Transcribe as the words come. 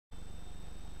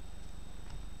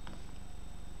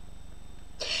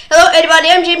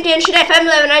everybody, I'm GMT and today I'm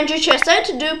 11 G chess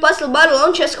to do puzzle battle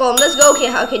on chess.com. Let's go. Okay,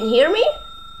 how can you hear me?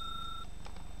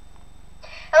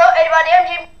 Hello everybody, I'm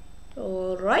Jim.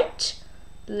 Alright,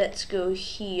 let's go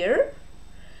here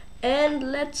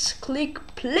and let's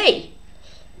click play.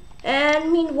 And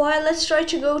meanwhile, let's try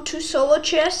to go to solo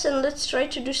chess and let's try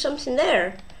to do something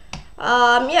there.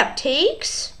 Yeah,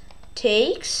 takes.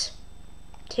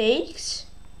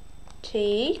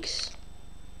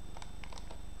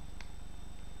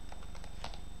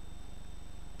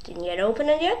 Didn't yet open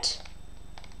it yet.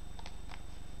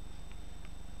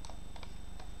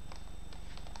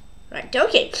 Right,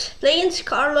 okay. Playing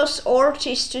Carlos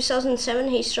Ortiz 2007.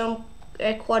 He's from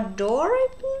Ecuador, I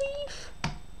believe.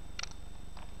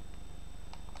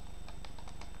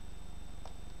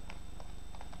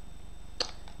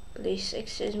 Please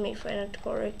excuse me if I not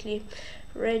correctly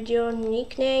read your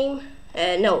nickname.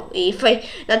 No, if I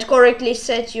not correctly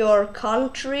said your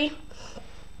country.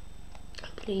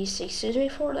 Please excuse me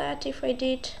for that if I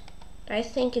did. I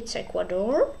think it's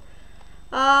Ecuador,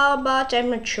 but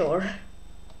I'm not sure.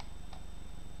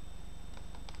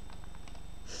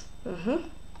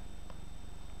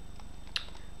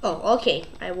 Oh, okay,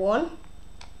 I won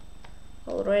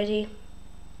already.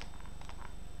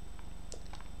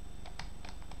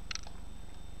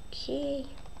 Okay.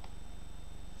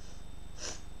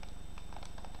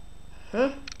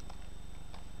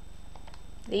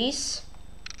 This.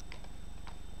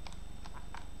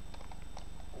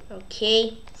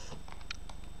 Okay.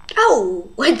 Oh,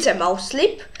 it's a mouse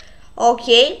slip.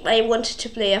 Okay, I wanted to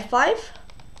play f5.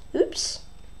 Oops.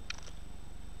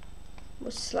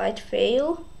 Was slight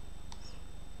fail.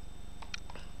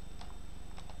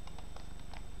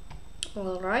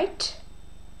 All right.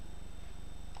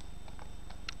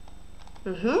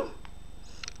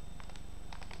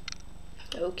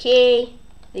 Okay.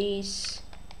 This.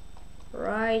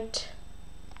 Right.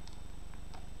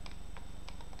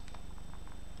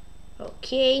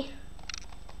 Okay.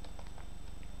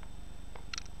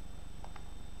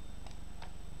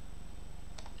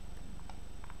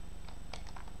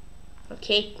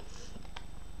 Okay.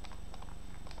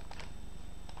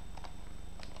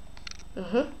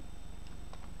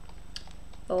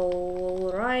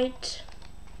 All right.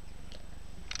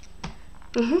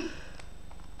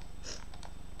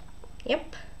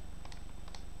 Yep.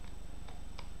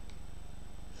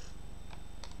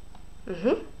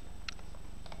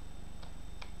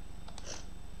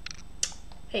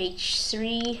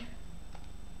 H3.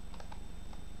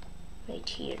 Right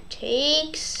here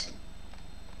takes.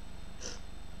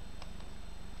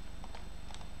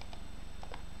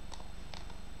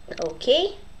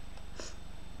 Okay.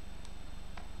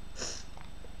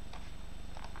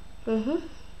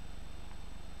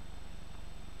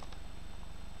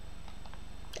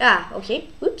 Ah, okay.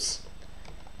 Oops.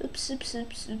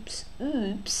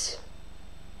 Oops.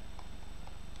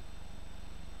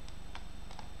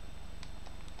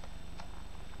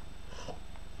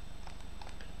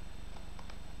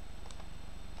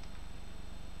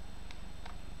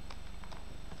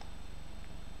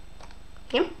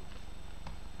 Yep.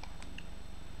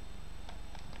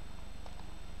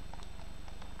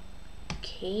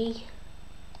 Okay.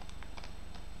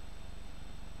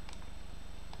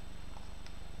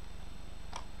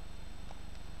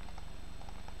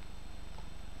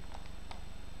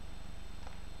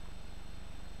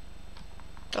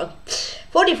 Oh,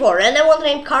 44, and I want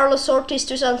named Carlos Ortiz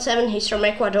 2007. He's from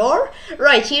Ecuador.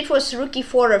 Right, here it was rookie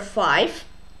 4 or 5.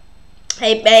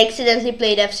 I accidentally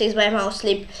played f6 by mouse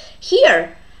slip.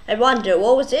 Here, I wonder,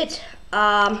 what was it?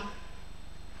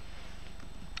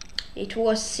 It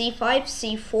was c5,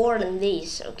 c4, and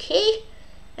this. Okay,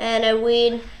 and I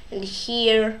win. And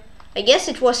here, I guess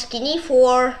it was king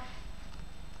e4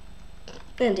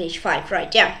 and h5.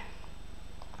 Right, yeah.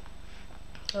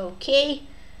 Okay,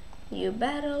 new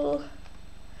battle.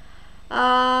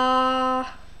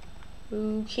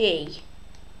 Okay.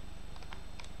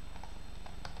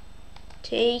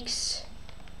 Takes.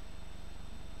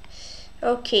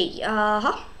 Okay,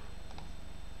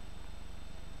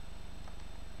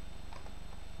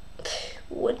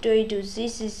 what do I do?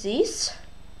 This is this.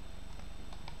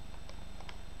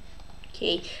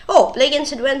 Okay. Oh, play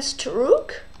against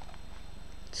advancedrook.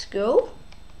 Let's go.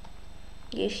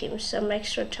 Give him some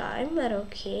extra time, but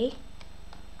okay.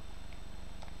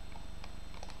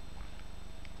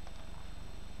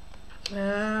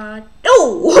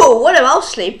 Oh, what a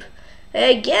mouse slip.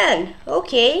 Again.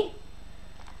 Okay.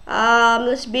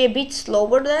 Let's be a bit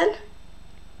slower then,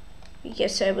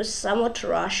 because I was somewhat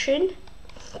rushing.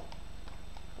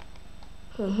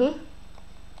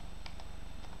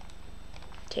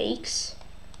 Takes.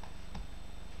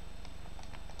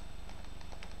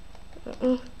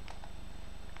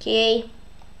 Okay.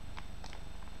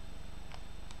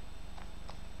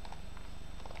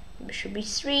 Bishop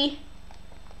b3.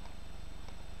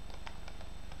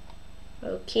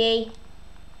 Okay.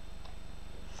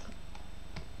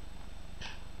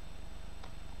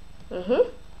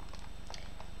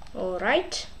 All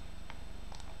right.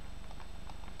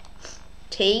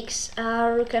 Takes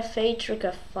rook f8, rook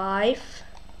f5.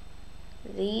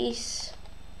 These.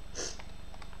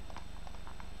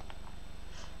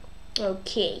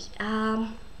 Okay.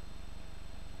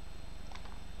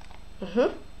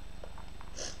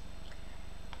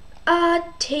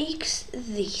 Takes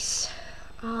this.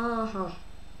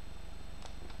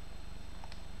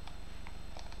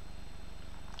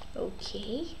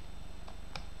 Okay.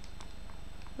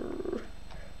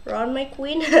 Run my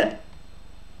queen.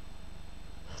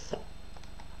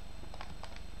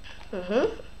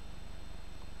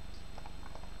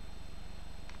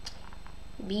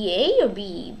 BA or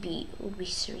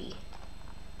B3?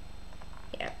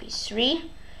 Yeah, B3.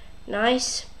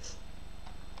 Nice.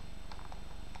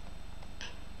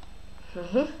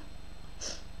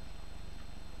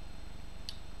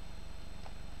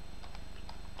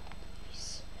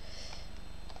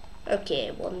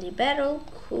 Okay, won the battle.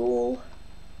 Cool.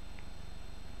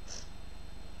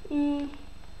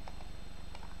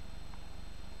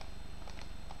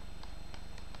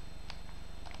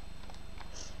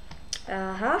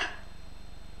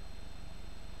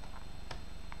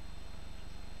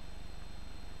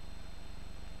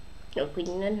 No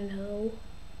queen, no.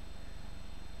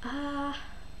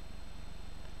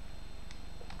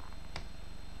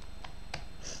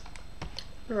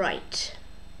 Right.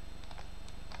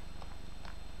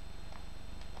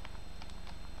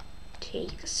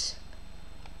 Takes.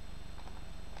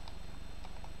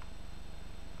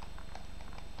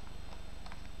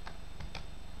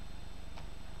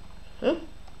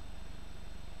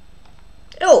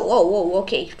 Oh,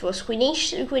 okay. It was queen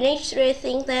h3, I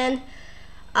think then.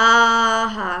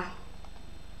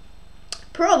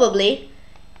 Probably.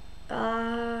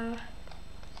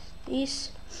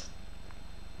 This.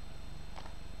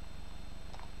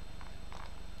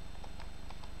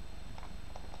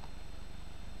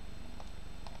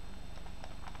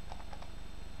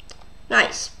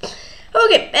 Nice.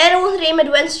 Okay, battle name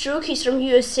advancedrook. He's from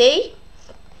USA.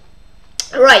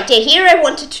 Right, here I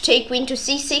wanted to take queen to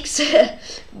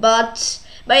c6, but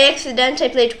by accident I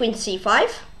played queen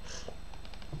c5.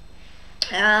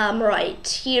 Right,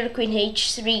 here queen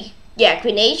h3. Yeah,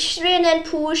 queen h3 and then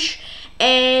push.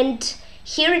 And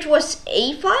here it was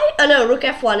a5. Oh no, rook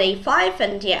f1, a5,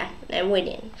 and yeah, I'm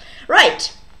winning.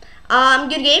 Right.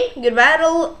 Good game, good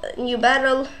battle, new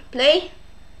battle, play.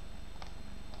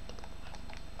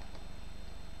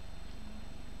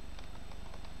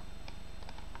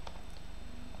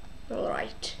 All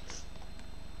right.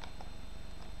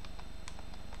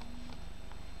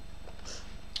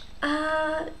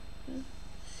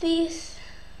 This.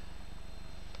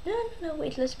 No,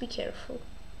 wait, let's be careful.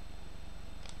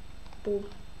 Boom,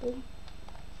 boom.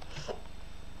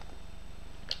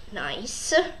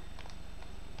 Nice.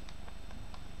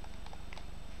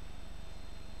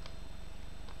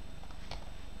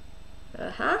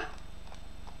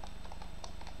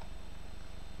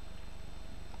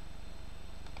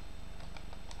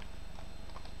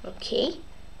 Okay.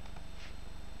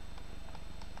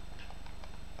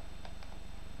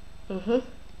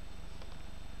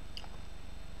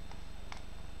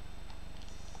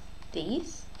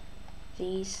 These.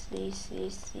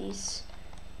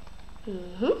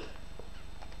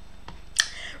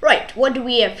 Right, what do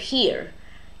we have here?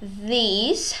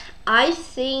 These, I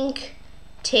think,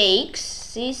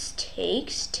 takes. This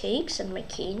takes, and my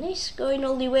king is going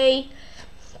all the way.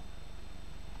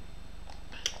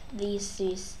 These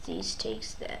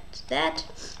takes that.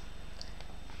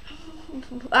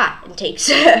 And takes.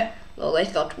 Well, I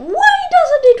thought, why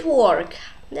doesn't it work?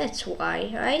 That's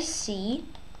why. I see.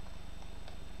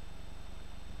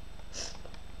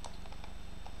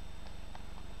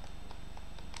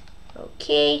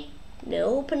 Okay,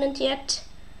 no opponent yet.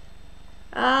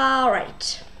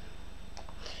 Alright.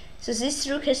 So this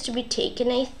rook has to be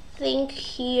taken, I think,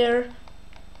 here.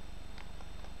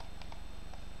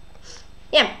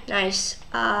 Yeah, nice.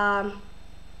 Sorry.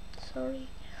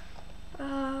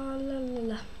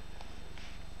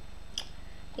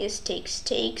 Yes, takes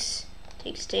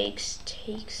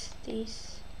this.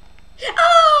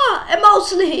 A mouse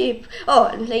slip! Oh,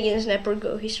 I'm playing against Snapper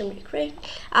Go. He's from Ukraine.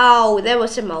 Oh, there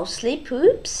was a mouse slip.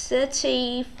 Oops, that's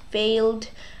a failed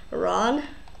run.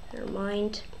 Never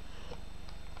mind.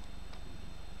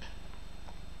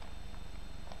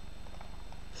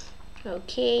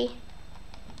 Okay.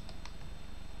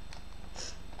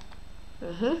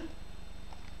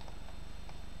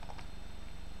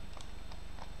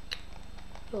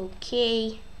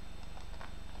 Okay.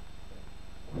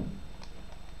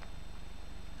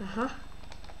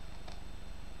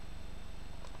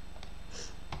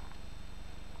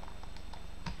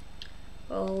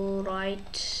 All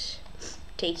right.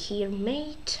 Take here,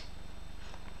 mate.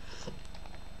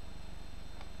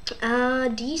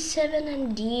 D7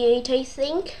 and D8, I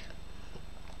think.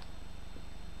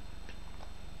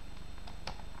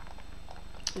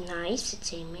 Nice,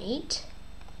 it's a mate.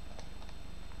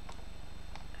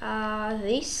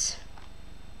 This.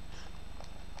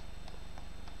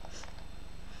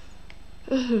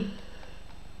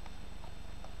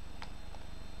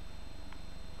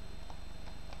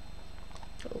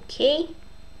 Okay.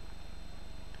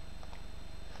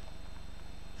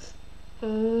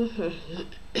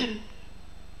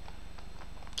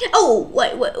 Oh,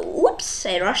 wait, whoops,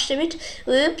 I rushed a bit.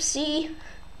 Whoopsie.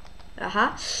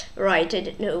 Right, I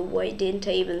didn't know why didn't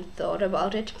I even thought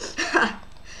about it.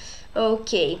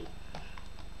 Okay.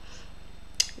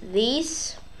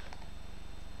 These.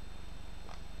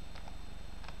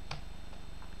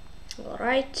 All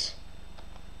right.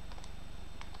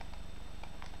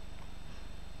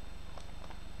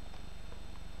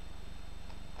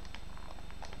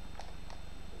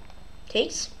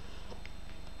 Takes.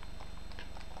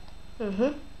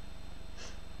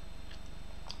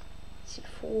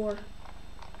 C4.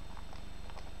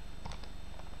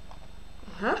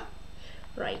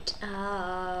 Right.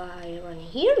 I run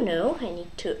here. No, I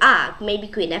need to. Maybe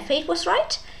Queen F8 was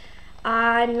right.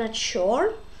 I'm not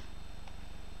sure.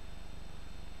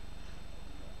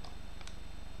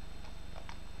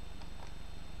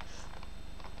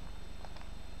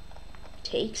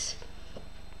 Takes.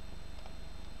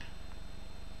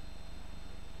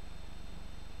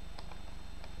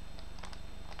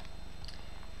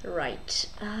 Right.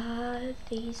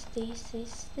 These.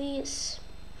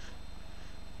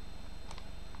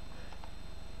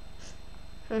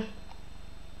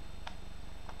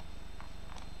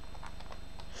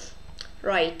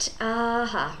 Right.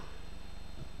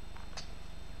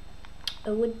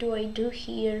 What do I do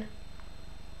here?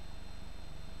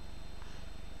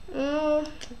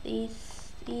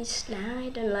 These. Nah, I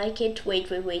don't like it. Wait.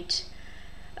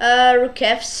 Rook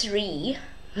F3.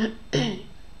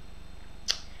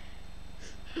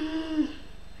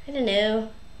 I don't know.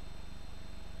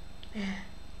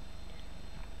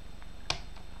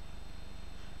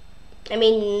 I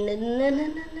mean, no.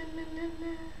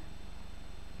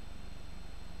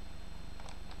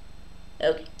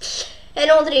 Okay. An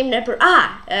old dream never.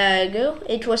 Go.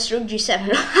 It was Rook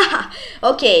G7.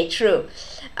 Okay, true.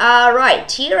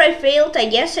 Right. Here I failed. I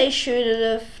guess I should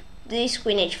have this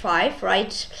Queen H5,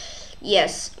 right?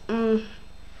 Yes.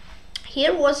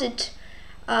 Here was it.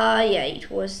 Yeah, it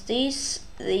was this,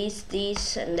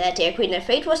 and that. Yeah, Queen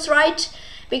F8 was right,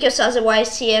 because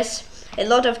otherwise, yes, a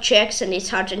lot of checks, and it's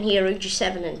hard in here, Rook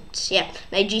G7, and yeah,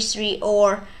 Knight G3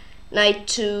 or Knight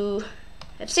to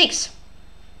F6.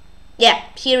 Yeah,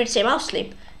 here it's a mouse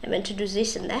slip. I meant to do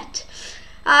this and that.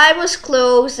 I was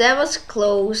close, that was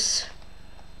close.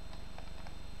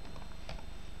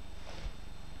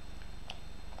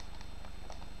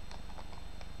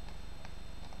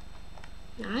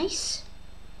 Nice.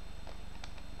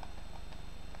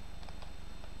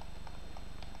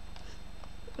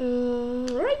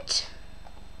 Right.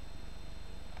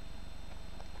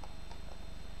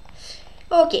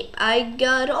 Okay, I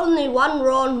got only one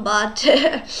run, but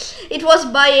it was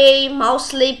by a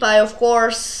mouse slip. Of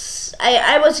course,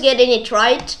 I was getting it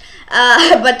right,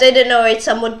 but I don't know, it's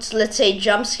somewhat, let's say,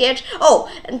 jump scared. Oh,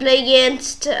 and play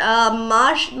against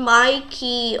MajklOdzo.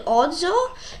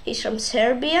 He's from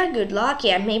Serbia. Good luck.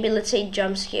 Yeah, maybe, let's say,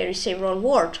 jump scare is a wrong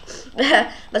word.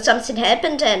 But something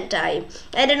happened, and I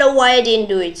don't know why I didn't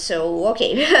do it, so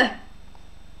okay.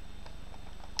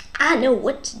 No,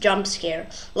 what jump scare?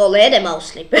 Lol, I had a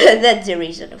mouse slip. That's the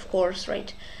reason, of course,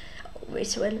 right?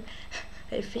 Always when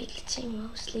I faked a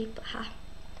mouse slip.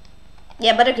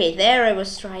 Yeah, but okay, there I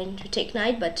was trying to take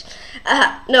knight, but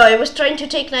no, I was trying to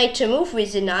take knight to move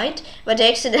with the knight, but I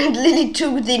accidentally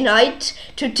took the knight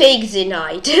to take the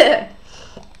knight.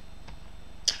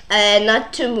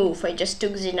 Not to move, I just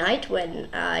took the knight when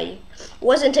I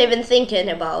wasn't even thinking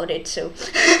about it, so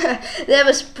that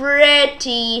was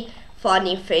pretty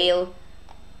funny fail.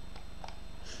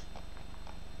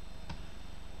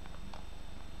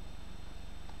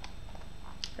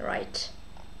 Right.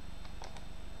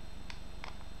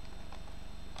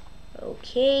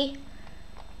 Okay.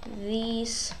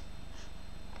 These.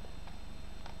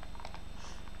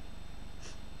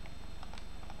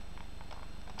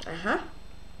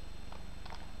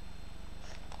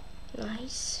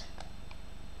 Nice.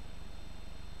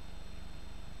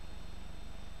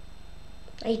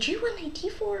 Knight G1, Knight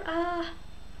D4.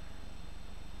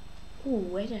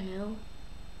 Ooh, I don't know.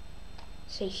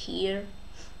 Say here.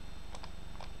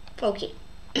 Okay.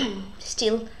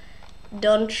 Still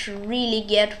don't really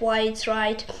get why it's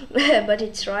right, but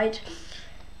it's right.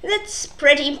 That's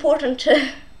pretty important.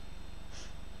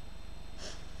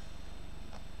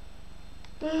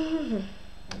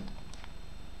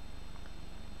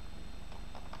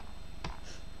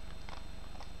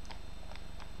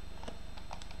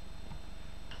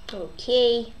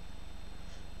 Okay.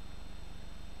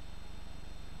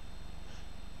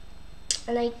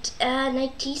 Knight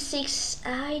d6.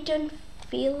 I don't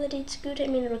feel that it's good. I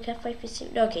mean, rook f5 is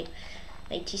okay.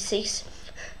 Knight d6.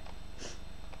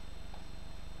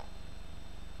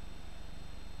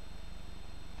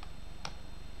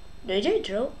 Did I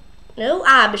draw? No.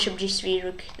 Bishop g3,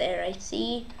 rook there. I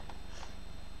see.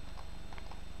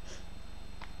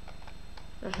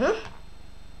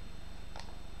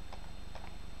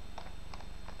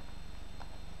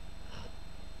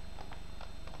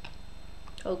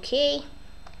 Okay.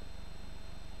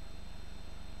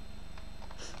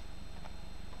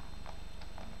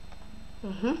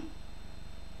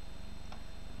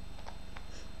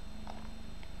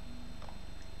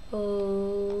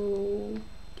 Oh,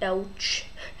 ouch.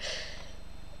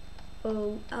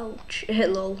 Oh, ouch.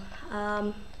 Hello.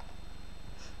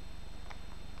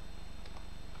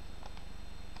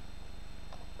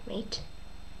 Wait.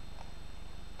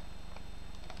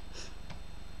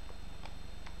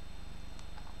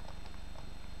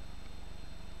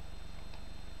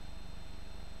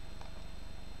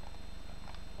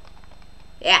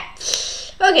 Yeah.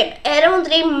 Okay, and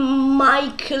Andre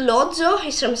MajklOdzo,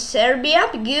 he's from Serbia.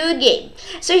 Good game.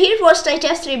 So here it was knight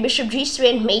f3, bishop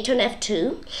g3, and mate on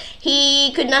f2.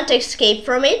 He could not escape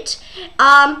from it.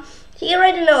 Here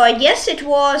I don't know. I guess it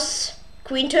was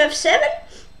queen to f7.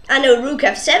 No, rook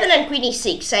f7 and queen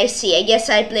e6. I see. I guess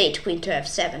I played queen to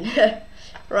f7.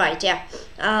 Right. Yeah.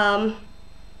 And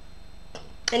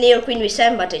here queen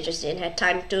b7, but I just didn't have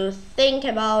time to think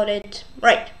about it.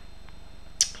 Right.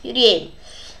 Good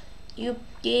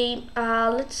game.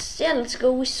 Let's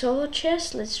go with solo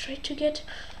chess. Let's try to get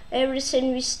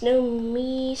everything with no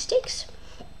mistakes.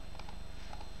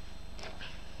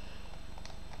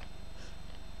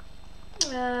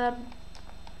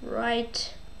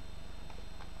 Right.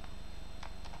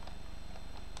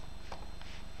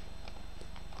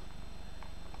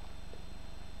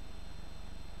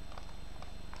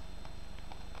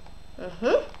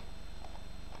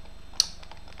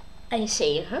 I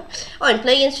see, huh? Oh, and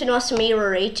playing against Svinosmir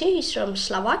Oreti. He's from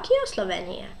Slovakia or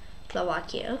Slovenia?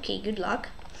 Slovakia. Okay, good luck.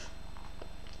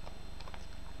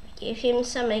 Give him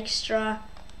some extra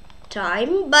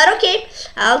time, but okay.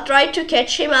 I'll try to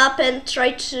catch him up and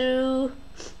try to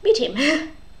beat him.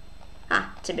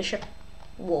 It's a bishop.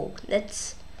 Whoa,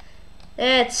 that's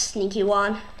sneaky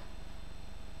one.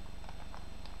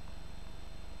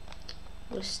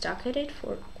 We're stuck at it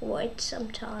for quite some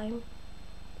time.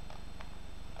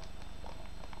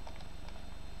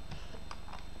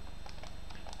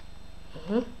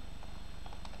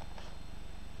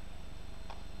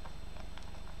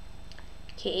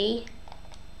 Okay.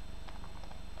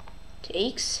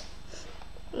 Takes.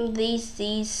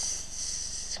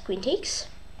 These queen takes.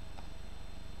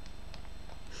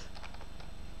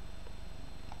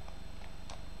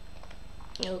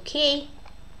 Okay.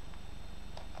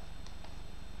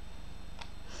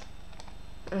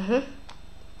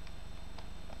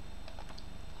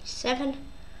 Seven.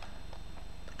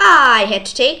 I had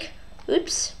to take.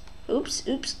 Oops. Oops.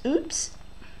 Oops. Oops.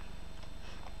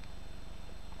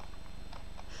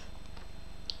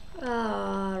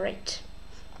 Right.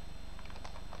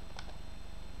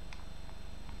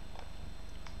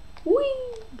 Whee!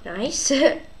 Nice.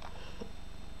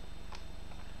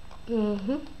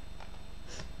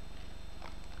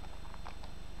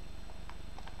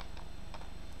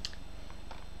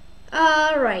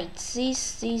 Right.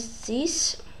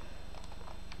 This.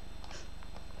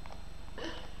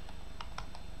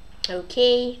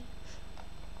 Okay.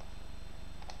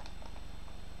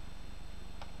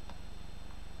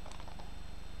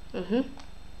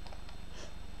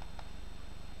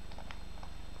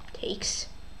 Takes.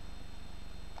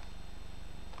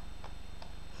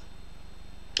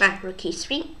 Rook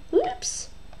e3. Oops.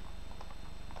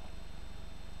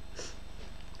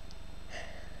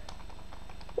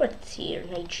 What's here?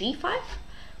 Knight g5?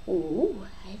 Ooh,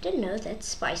 I don't know. That's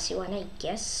spicy one. I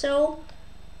guess so.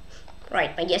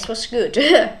 Right, my guess was good.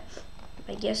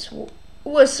 My guess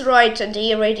was right, and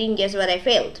here I didn't guess what I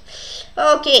failed.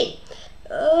 Okay.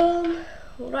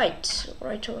 Right.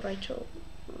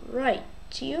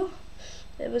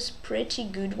 That was pretty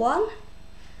good one.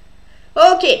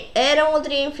 Okay, and another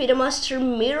name Master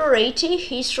Mirror 80.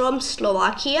 He's from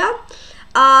Slovakia.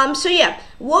 So yeah,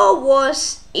 what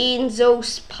was in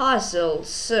those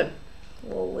puzzles?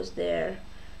 What was there?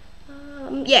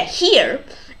 Yeah, here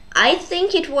I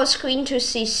think it was queen to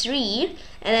c3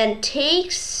 and then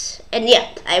takes, and yeah,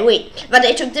 I win. But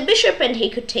I took the bishop and he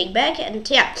could take back, and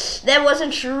yeah, that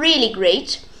wasn't really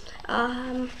great.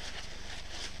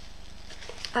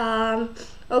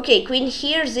 Okay, queen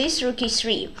here, this, rook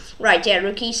e3. Right, yeah,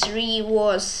 rook e3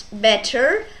 was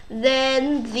better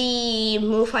than the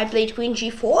move I played queen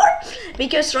g4,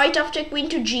 because right after queen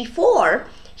to g4,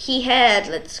 he had,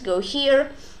 let's go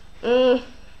here,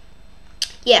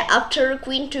 yeah, after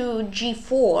queen to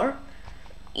g4,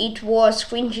 it was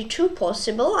queen g2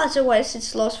 possible, otherwise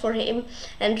it's lost for him.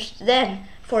 And then,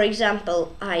 for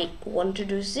example, I want to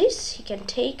do this, he can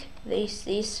take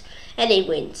this, and he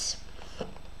wins.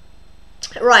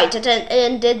 Right,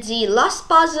 and at the last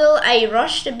puzzle, I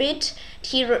rushed a bit.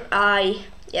 Here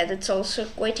yeah, that's also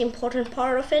quite important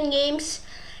part of endgames.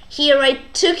 Here I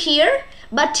took here,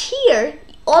 but here,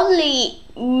 only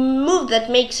move that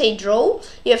makes a draw,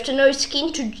 you have to know is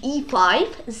king to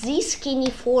e5, this king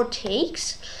e4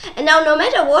 takes, and now no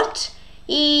matter what,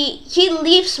 he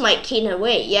leaves my king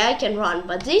away. Yeah, I can run,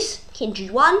 but this, king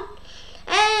g1,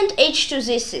 and h2,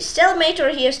 this is stalemate, or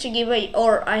he has to give a,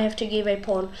 or I have to give a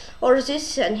pawn, or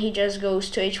this, and he just goes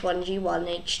to h1, g1,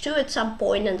 h2 at some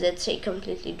point, and that's a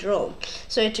completely drawn.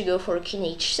 So I had to go for king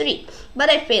h3, but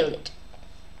I failed it.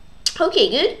 Okay,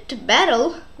 good, to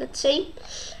battle, let's say.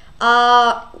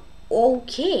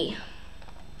 Okay.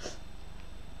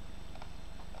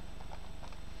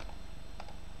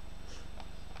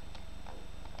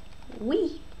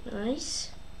 Nice.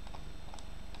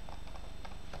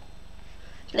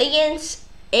 Against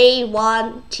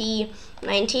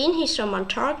A1T19, he's from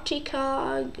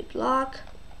Antarctica, good luck.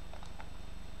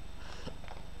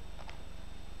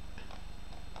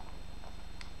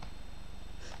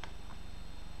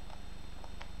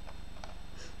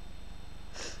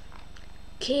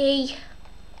 Okay.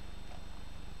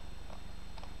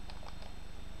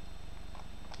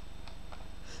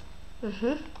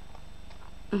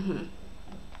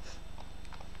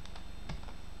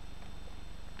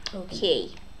 Okay.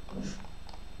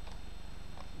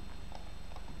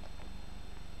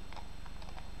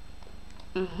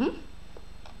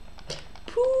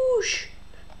 Push.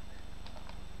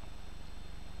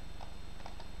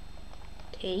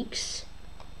 Takes.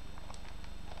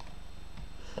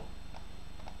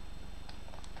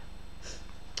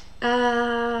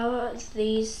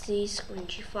 This queen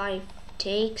g5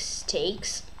 takes.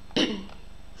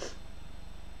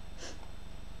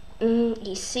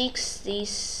 E6,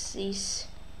 this.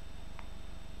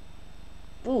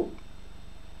 Ooh.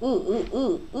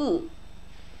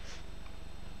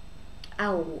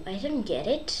 Ow, I don't get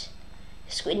it.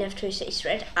 Queen f2 is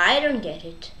red. I don't get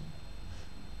it.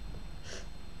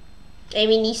 I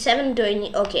mean, e7, do I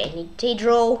need, okay, I need a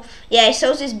draw. Yeah, I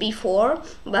saw this before,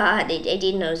 but I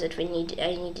didn't know that I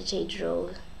needed a draw.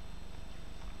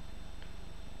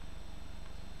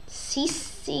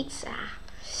 C6,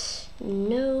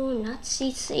 no, not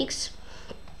c6.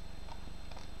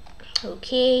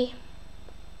 Okay.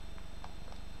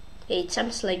 It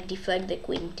sounds like deflect the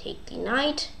queen, take the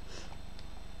knight.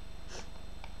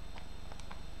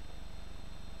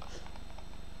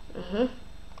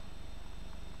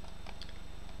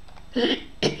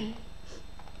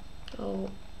 Oh,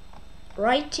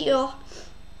 right here.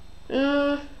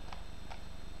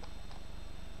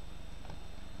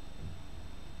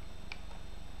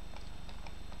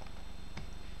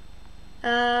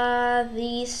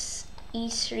 This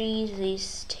e3,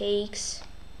 this takes.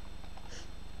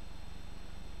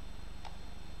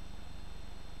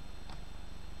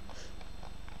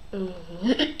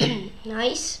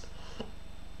 Nice.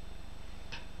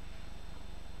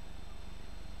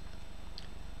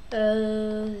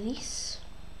 This.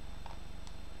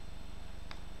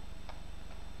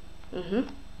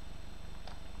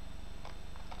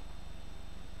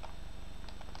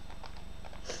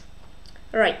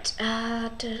 Right.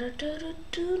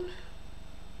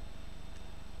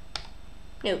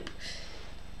 Nope.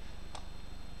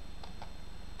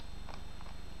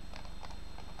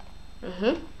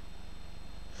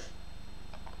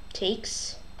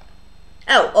 Takes.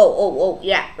 Oh,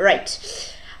 yeah, right.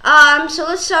 So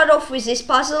let's start off with this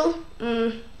puzzle.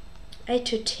 I had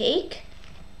to take.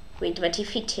 Wait, but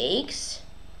if he takes,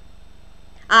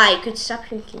 I could stop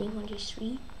him. King e1,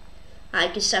 g3. I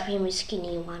could stop him with king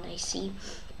e1. I see.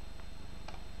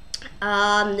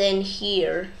 Then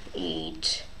here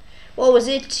what was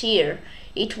it here?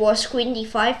 It was queen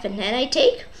d5 and then I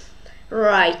take.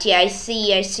 Right, yeah, I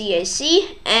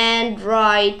see. And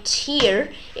right here,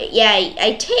 yeah,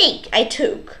 I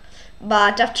took.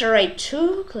 But after I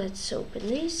took, let's open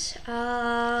this.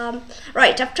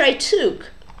 Right, after I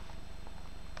took,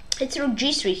 it's rook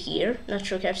g3 here,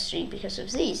 not rook f3 because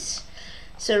of this.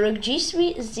 So rook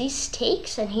g3, this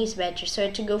takes, and he's better. So I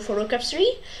had to go for rook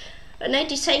f3.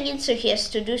 90 seconds, so he has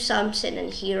to do something,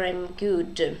 and here I'm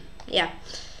good. Yeah.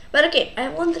 But okay, I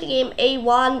won the game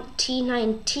A1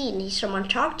 T19. He's from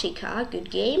Antarctica. Good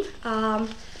game.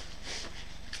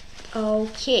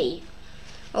 Okay.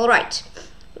 Alright.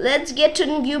 Let's get to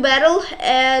the new battle.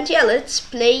 And yeah, let's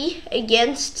play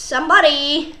against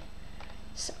somebody.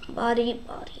 Somebody.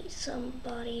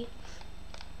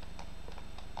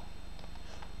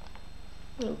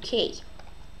 Okay.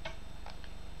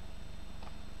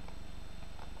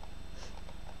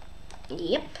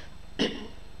 Yep.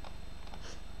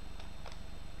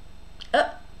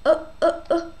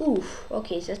 Oof.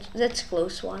 Okay, that's a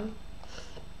close one.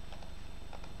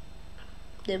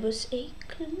 There was a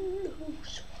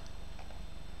close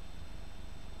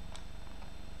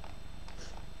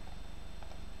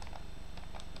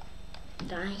one.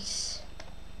 Nice.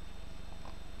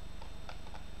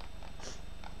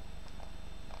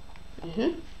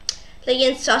 Play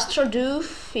against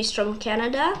astroduf. He's from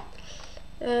Canada.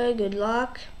 Good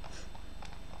luck.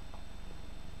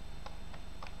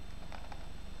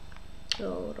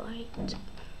 All right.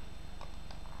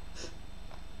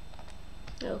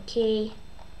 Okay.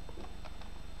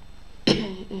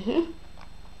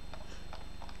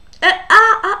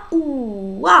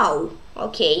 Ooh, wow.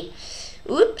 Okay.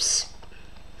 Oops.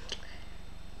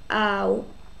 Ouch.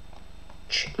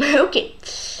 Okay.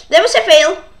 There was a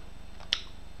fail.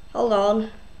 Hold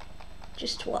on.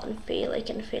 Just one fail. I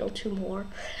can fail two more.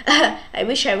 I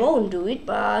wish I won't do it,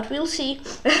 but we'll see.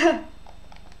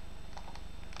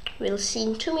 We'll see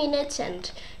in 2 minutes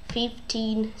and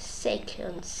 15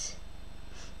 seconds.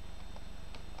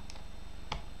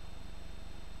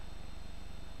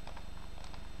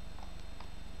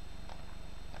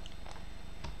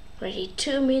 Ready,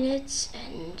 2 minutes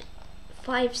and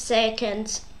 5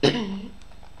 seconds. Time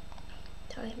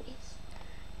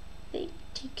is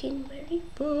ticking very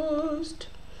fast.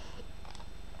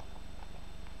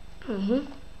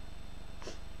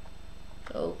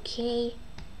 Okay.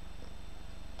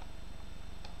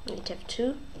 Knight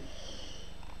f2.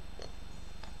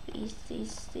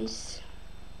 This. Is.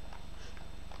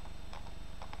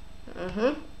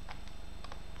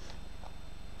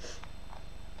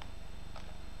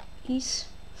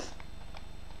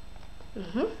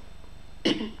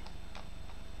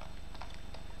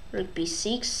 Rook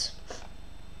b6.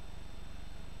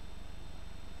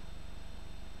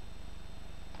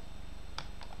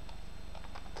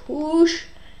 Push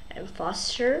and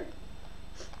faster.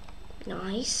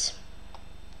 Nice.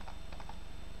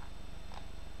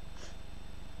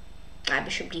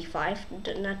 Bishop d5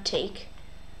 did not take.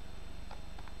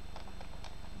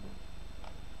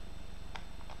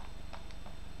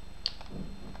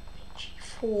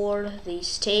 G4,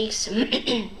 these takes.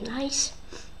 Nice.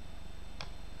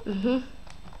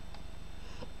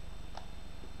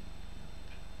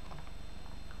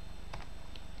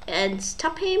 And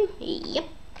stop him. Yep.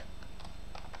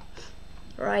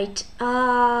 Right.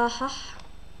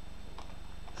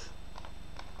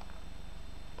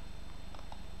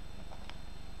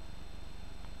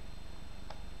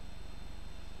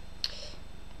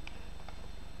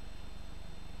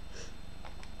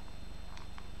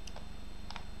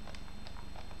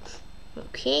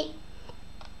 Okay.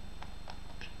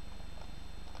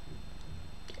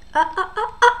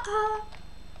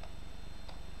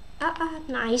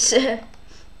 Nice.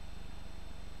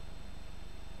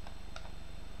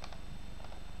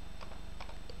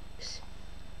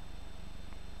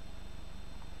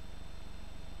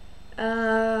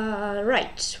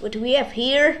 Right, what do we have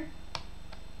here?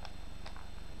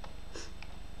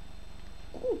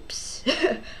 Oops.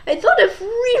 I thought a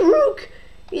free rook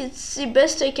is the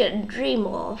best I can dream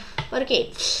of. But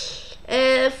okay.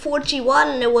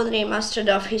 41, I won the name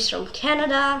astroduf. He's from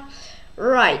Canada.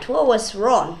 Right, what was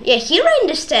wrong? Yeah, here I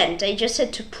understand. I just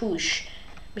had to push.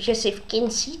 Because if king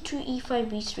c2, e5,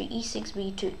 b3, e6,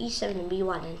 b2, e7,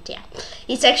 b1, and yeah.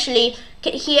 It's actually,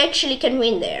 he actually can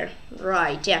win there.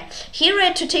 Right, yeah. Here I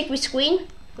had to take with queen.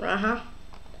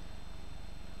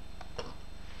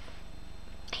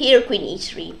 Here queen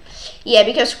e3. Yeah,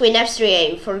 because queen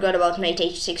f3, I forgot about knight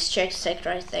h6 check,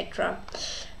 etc, etc.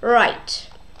 Right.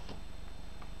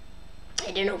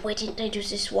 I don't know why didn't I do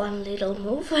this one little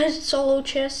move solo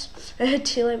chess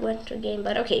till I went to game,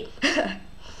 but okay.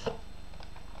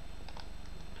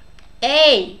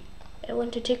 Hey! I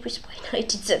want to take with my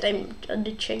knight. It said I'm on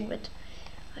the check, but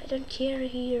I don't care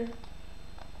here.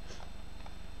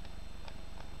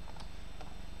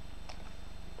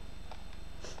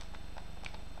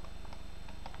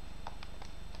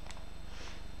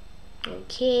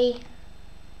 Okay.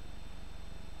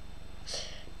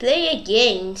 Play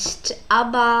against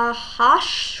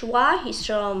Abahashva. He's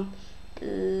from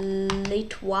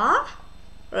Litva.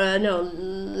 No,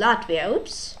 Latvia.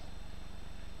 Oops.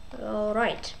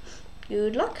 Alright.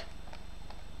 Good luck.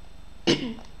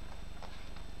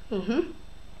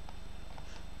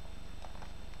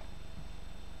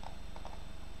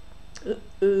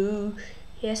 Uh-oh.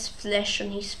 He has flash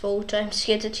on his photo. I'm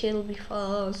scared that he'll be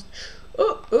fast.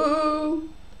 Uh-oh.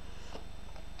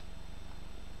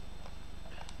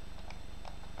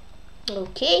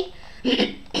 Okay.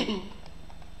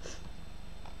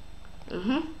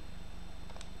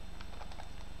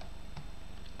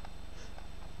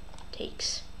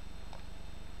 Takes.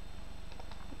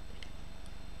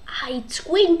 It's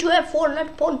queen to f4,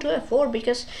 not pawn to f4,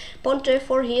 because pawn to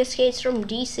f4 he escapes from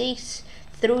d6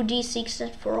 through d6,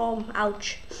 not from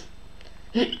ouch.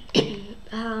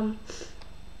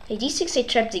 d6 I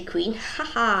trap the queen.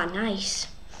 Haha, nice.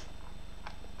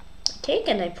 Take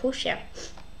and I push, yeah.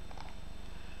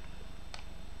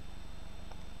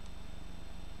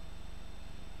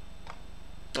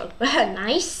 Oh,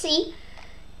 nicey.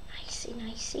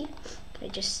 Nicey. I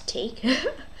just take.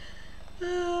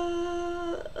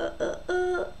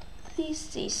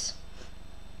 This.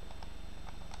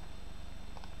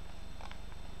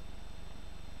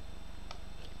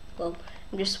 Well,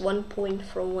 I'm just 1 point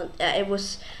from one. I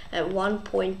was at 1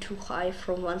 point too high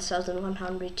from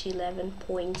 1,111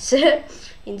 points in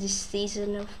this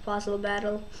season of puzzle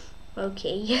battle.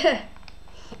 Okay.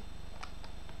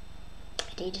 I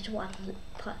needed one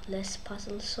less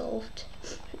puzzle solved.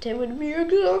 There would be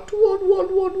exact 1, 1,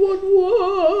 1,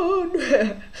 1,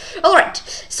 1. Alright,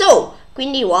 so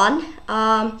Queen D1.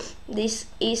 This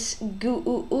is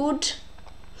good.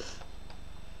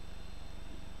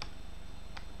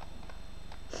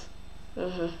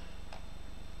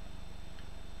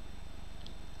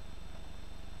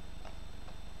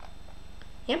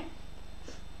 Yep.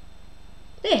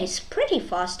 Yeah, he's pretty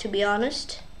fast, to be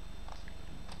honest.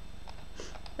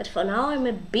 But for now I'm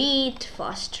a bit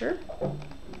faster.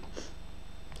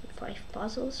 5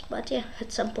 puzzles, but yeah,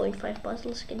 at some point 5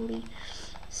 puzzles can be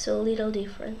so little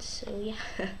difference. So yeah,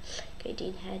 I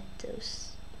didn't have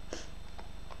those.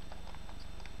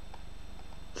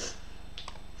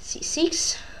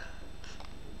 C6.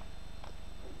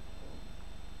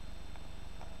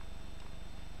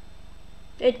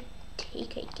 I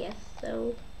take, I guess,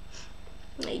 though.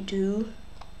 I do.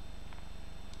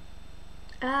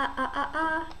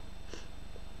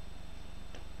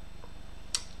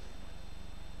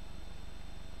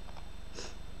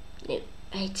 No,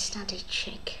 it's not a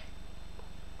check.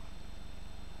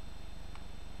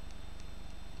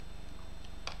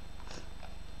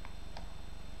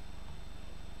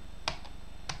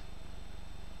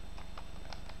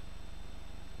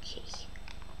 Okay.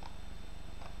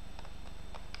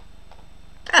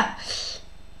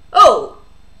 Oh!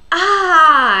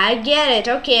 I get it.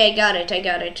 Okay, I got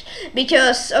it.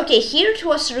 Because, okay, here it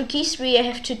was rook e3, I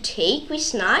have to take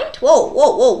with knight.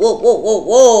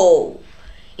 Whoa.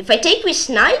 If I take with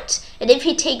knight, and if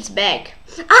he takes back.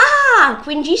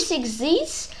 Queen g6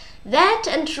 this, that,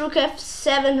 and rook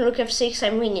f7, rook f6,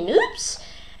 I'm winning. Oops,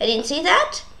 I didn't see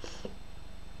that.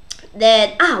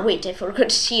 Then, wait, I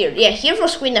forgot here. Yeah, here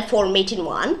was queen f4, mate in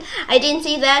 1. I didn't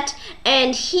see that.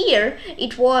 And here,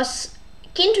 it was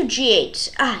king to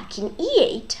g8. King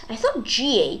e8? I thought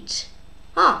g8.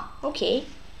 Okay.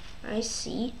 I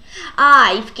see.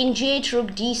 If king g8,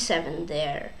 rook d7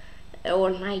 there.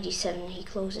 Or knight d7, he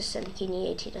closes, and king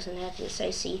e8, he doesn't have this, I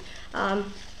see.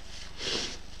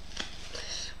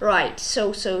 Right,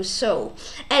 so.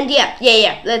 And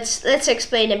yeah, let's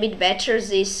explain a bit better.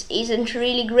 This isn't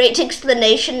really great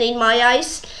explanation in my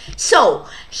eyes. So,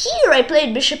 here I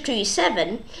played bishop to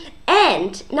e7,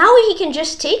 and now he can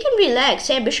just take and relax.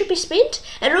 Yeah, bishop is pinned,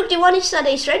 and rook d1 is not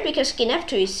a threat because king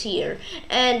f2 is here.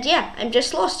 And yeah, I'm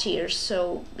just lost here,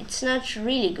 so it's not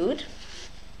really good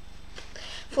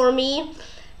for me.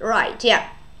 Right, yeah.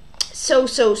 So.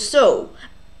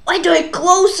 Why do I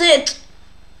close it?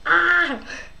 I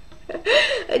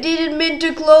didn't mean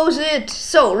to close it.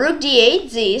 So, rook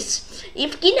d8, this.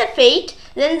 If king f8,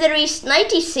 then there is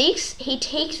knight e6. He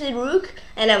takes the rook,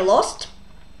 and I'm lost.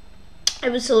 I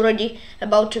was already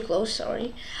about to close,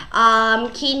 sorry.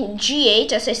 King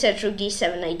g8, as I said, rook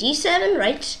d7, knight d7,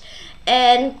 right?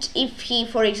 And if he,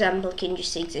 for example, king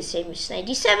g6, the same as knight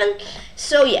d7.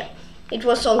 So yeah, it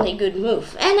was only a good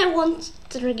move. And I won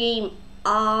the game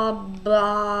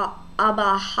Abahashva.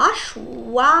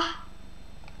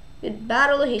 Good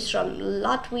battle, he's from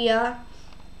Latvia.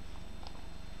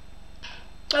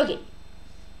 Okay.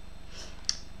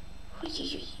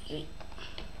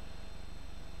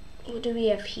 What do we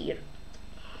have here?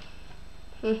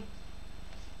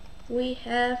 We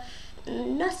have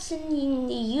nothing in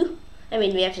you. I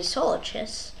mean, we have the solo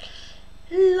chess.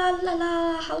 La la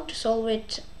la. How to solve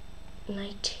it?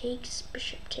 Knight takes,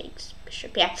 bishop takes,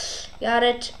 bishop. Yeah, got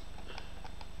it.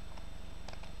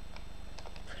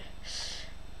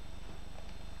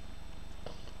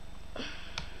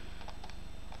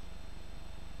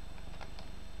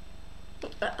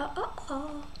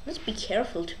 Let's be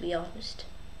careful, to be honest.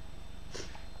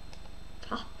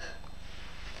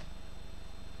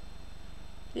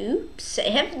 Oops, I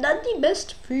have not the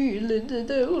best feeling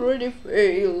that I already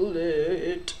failed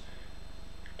it.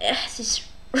 This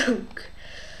rook.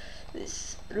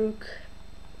 This rook.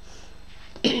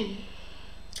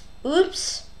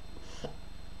 Oops.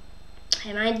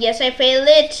 I might guess I failed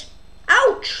it.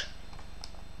 Ouch!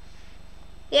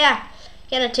 Yeah,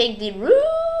 gonna take the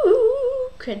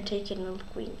rook and take it on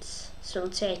queens. So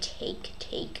let's say I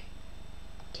take.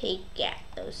 Yeah,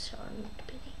 those are not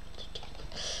being able to take.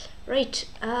 Right,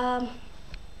 I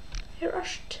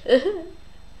rushed.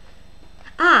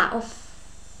 Of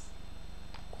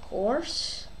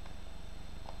course.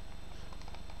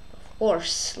 Of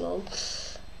course, lol.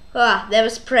 That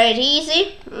was pretty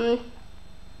easy.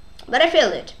 But I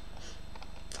failed it.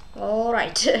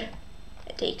 Alright. It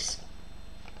takes.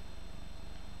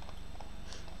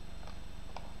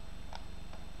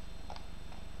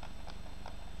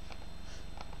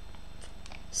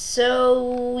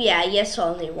 So yeah, yes,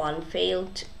 only one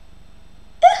failed.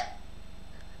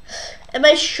 Am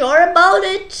I sure about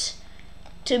it?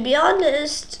 To be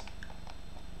honest,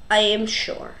 I am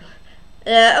sure.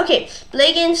 Okay,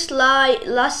 play against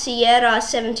La Sierra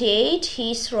 78.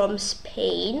 He's from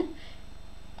Spain.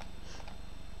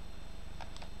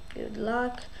 Good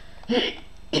luck.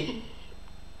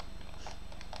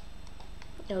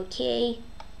 Okay,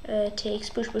 takes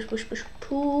push.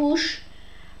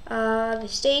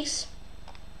 This takes.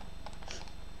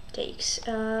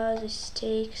 This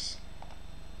takes.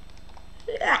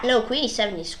 No, queen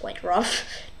e7 is quite rough,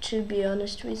 to be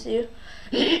honest with you.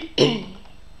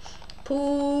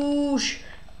 Push.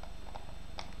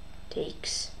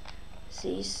 Takes.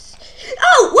 This.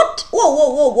 Oh, what?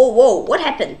 Whoa, what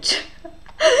happened?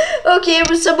 Okay, I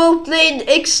was about playing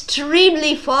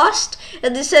extremely fast,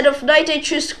 and instead of knight I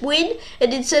chose queen,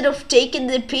 and instead of taking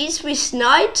the piece with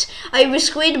knight, I was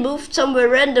queen moved somewhere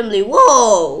randomly.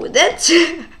 Whoa, that's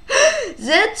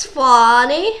that's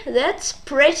funny. That's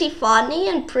pretty funny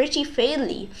and pretty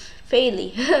faily.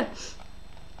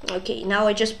 Okay, now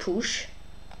I just push.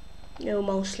 No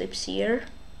mouse slips here,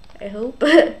 I hope.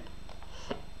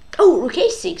 Oh, rook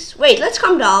a6. Wait, let's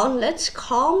calm down.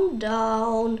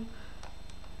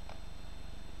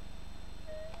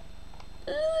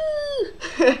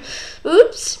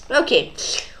 Oops. Okay.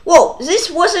 Whoa, this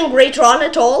wasn't great run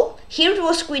at all. Here it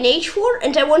was queen h4,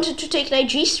 and I wanted to take knight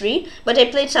g3, but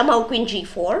I played somehow queen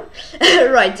g4.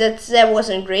 Right, that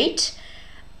wasn't great.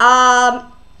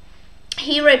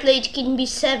 Here I played king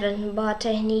b7, but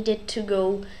I needed to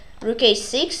go rook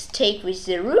a6, take with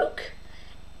the rook.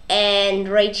 And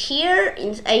right here,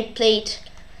 I played,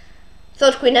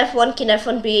 thought queen f1, king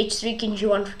f1, bh3, king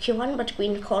g1, rook q1, but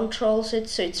queen controls it,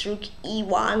 so it's rook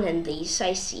e1 and this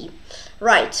I see.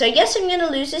 Right, so I guess I'm gonna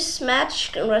lose this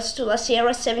match. Congrats to La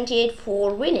Sierra 78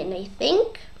 for winning, I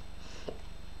think.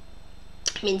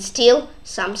 I mean, still,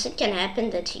 something can happen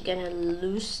that he gonna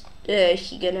lose,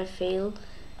 he gonna fail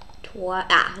twice.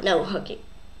 No, okay.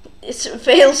 It's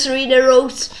fail 3 in a row.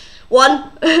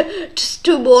 One, just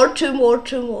two more, please.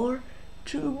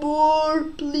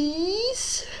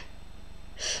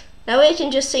 Now I can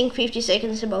just think 50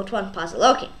 seconds about one puzzle.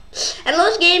 Okay. And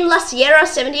lost game La Sierra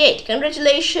 78.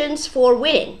 Congratulations for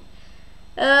winning.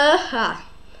 Yeah,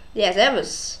 that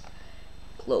was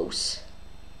close.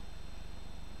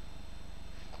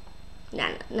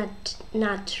 Nah, not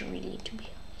really, to be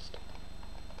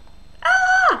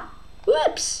honest.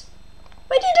 Whoops.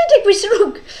 Why did I take with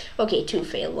rook? Okay, two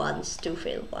failed ones.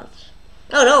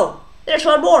 Oh no, there's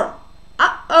one more.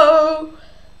 Uh-oh.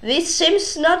 This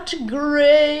seems not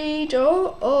great.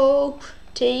 Oh.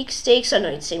 Takes. Oh no,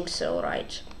 it seems so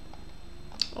right.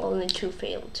 Only two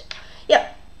failed.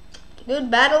 Yep.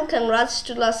 Good battle. Congrats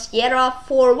to La Sierra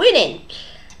for winning.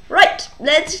 Right,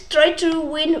 let's try to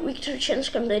win. Victory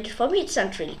challenge completed. For me, it's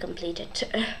not really completed.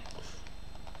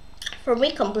 For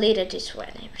me, completed is when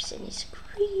everything is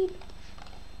green.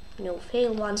 No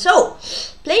fail one. So,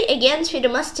 play against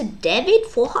Master David.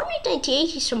 498.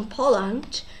 He's from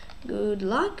Poland. Good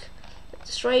luck.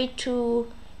 Let's try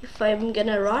to, if I'm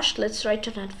gonna rush, let's try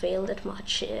to not fail that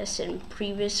much as in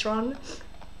previous run.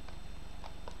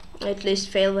 At least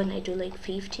fail when I do like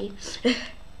 50.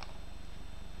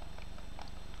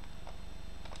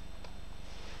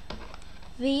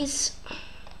 These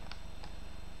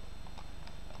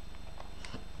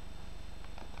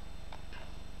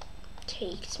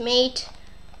takes mate,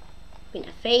 win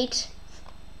a fate.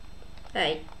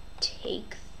 I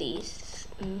take these.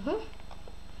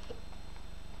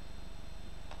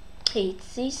 Take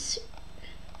this.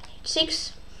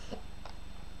 H6.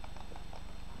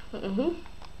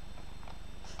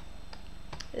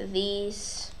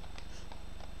 These.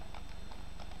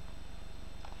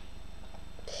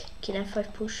 King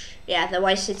F5 push. Yeah,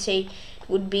 otherwise it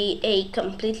would be a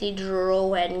completely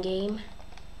draw endgame.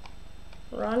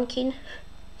 Run, king.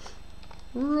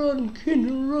 Run,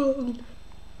 king, run.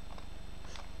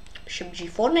 Bishop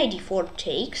G4, knight D4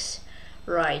 takes.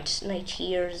 Right, knight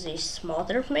here, this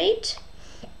mother mate.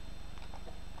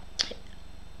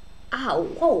 Ow,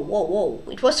 whoa, whoa, whoa.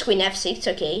 It was queen F6,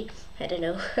 okay. I don't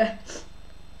know. I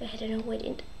don't know what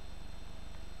it.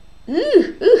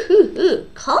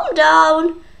 Calm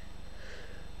down.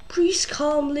 Breathe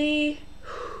calmly.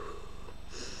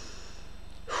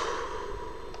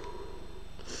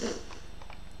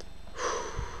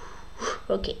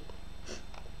 Okay.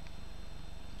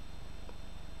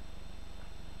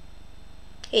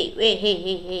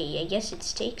 Hey, I guess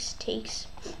it's takes.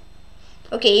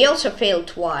 Okay, he also failed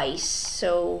twice,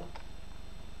 so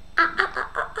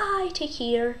I take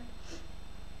here.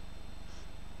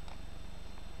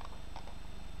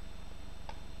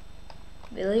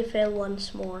 Will he fail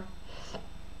once more?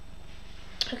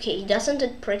 Okay, he doesn't. A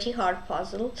pretty hard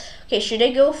puzzle. Okay, should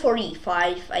I go for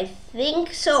e5? I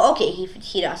think so. Okay,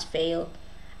 he does fail.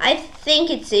 I think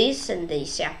it's this and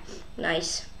this. Yeah,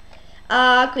 nice.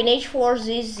 Queen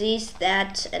h4, this,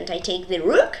 that, and I take the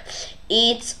rook.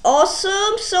 It's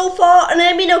awesome so far, and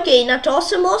I mean, okay, not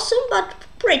awesome, but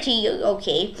pretty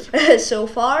okay so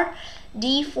far.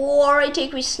 d4, I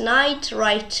take with knight,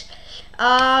 right.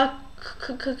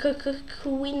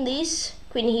 Queen this,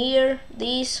 queen here,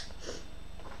 this.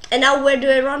 And now where do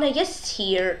I run? I guess it's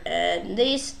here, and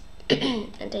this,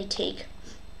 and I take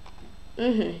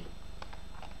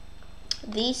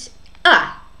this.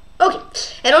 Okay,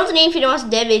 and on the name it was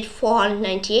David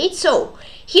 498. So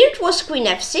here it was queen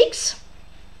f6,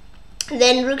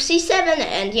 then rook c7,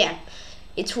 and yeah,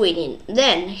 it's winning.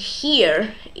 Then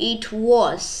here it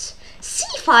was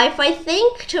c5, I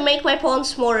think, to make my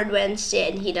pawns more advanced,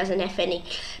 and he doesn't have any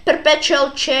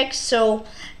perpetual checks, so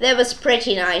that was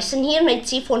pretty nice. And here knight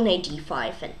c4, knight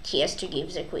d5, and he has to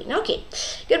give the queen. Okay,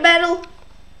 good battle.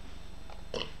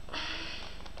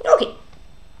 Okay,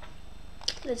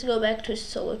 let's go back to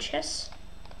solo chess.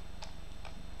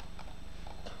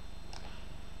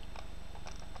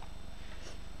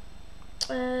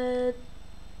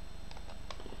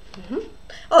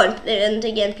 Oh, and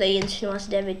again play against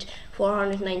David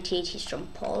 498. He's from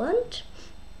Poland.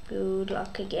 Good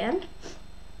luck again.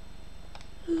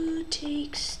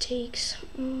 Takes.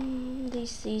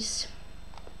 This.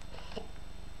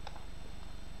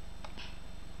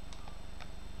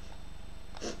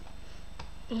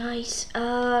 Nice.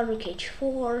 Rook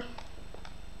h4.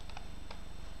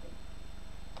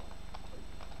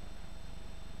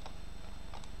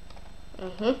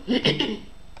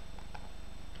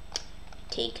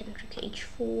 Taken rook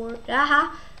h4.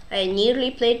 Aha! I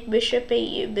nearly played bishop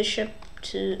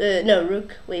to no,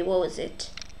 rook. Wait, what was it?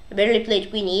 I barely played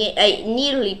queen e8. I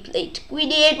nearly played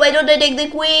queen e8. Why don't I take the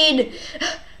queen?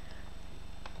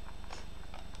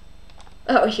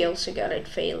 Oh, he also got it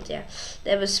failed. Yeah,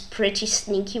 that was pretty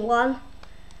sneaky one.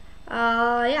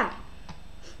 Yeah.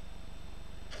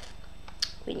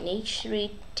 Queen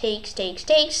h3 takes.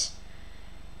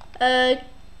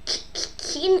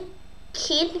 King.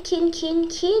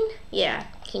 Yeah,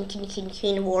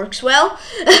 king works well.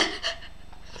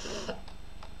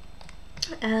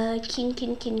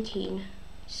 King.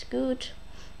 It's good.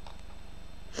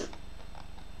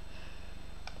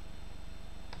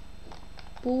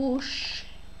 Push.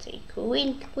 Take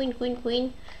queen.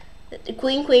 The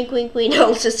queen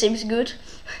also seems good.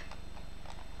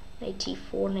 Knight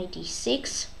d4, knight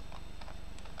d6.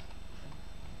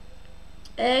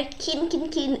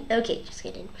 King. Okay, just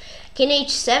kidding. King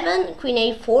h7, queen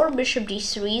a4, bishop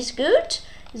d3 is good.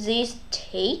 This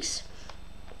takes.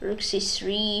 Rook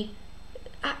c3.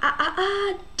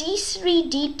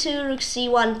 d3, d2, rook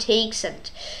c1 takes,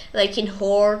 and like in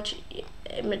Horde,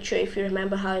 I'm not sure if you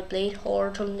remember how I played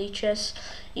Horde on the chess.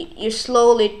 You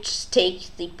slowly take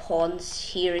the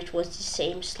pawns. Here it was the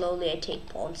same. Slowly I take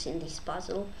pawns in this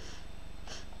puzzle.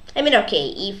 I mean, okay,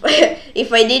 if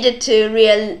if I needed to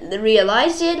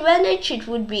realize the advantage, it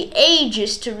would be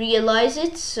ages to realize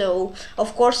it. So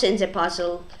of course in the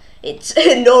puzzle it's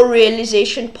no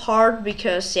realization part,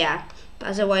 because yeah,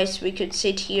 otherwise we could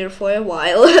sit here for a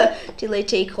while till I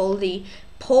take all the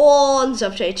pawns.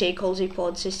 After I take all the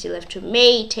pawns, I still have to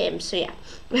mate him. So yeah.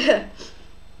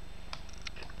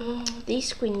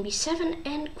 This queen b7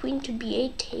 and queen to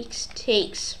b8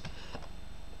 takes.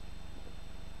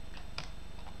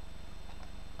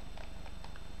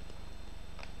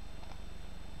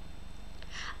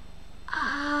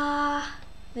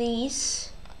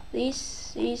 This.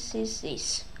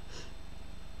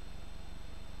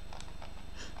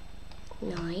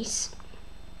 Nice.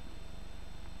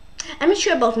 I'm not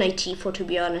sure about knight e4, to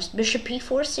be honest. Bishop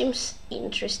e4 seems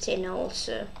interesting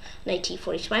also. Knight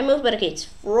e4 is my move, but okay, it's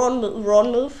wrong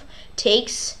move.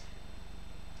 Takes.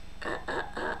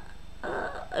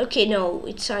 Okay, no,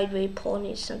 it's sideways pawn.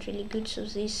 It's not really good, so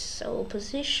this our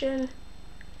position.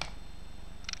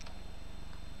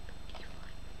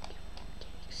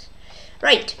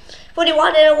 Right,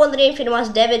 41, and I won the name famous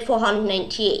David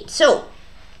 498. So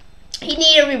in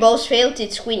here we both failed.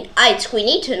 It's queen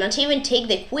e2, not even take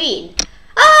the queen.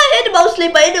 I had a mouse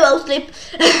slip.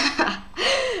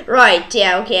 Right,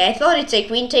 yeah, okay, I thought it's a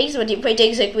queen takes, but if I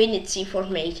take the queen, it's c4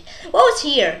 mate. What was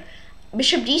here?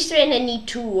 Bishop d3 and then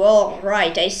e2. Oh,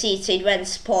 right, I see, it's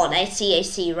advanced pawn. I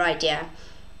see, right, yeah.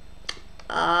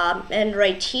 And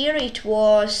right here it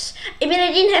was, I mean,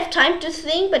 I didn't have time to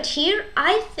think, but here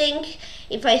I think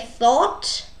if I had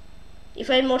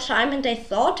more time and I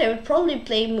thought, I would probably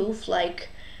play a move like,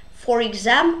 for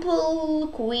example,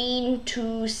 queen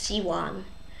to c1.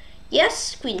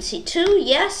 Yes, queen c2,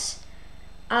 yes.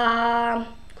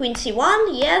 Queen c1,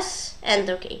 yes, and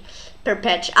okay.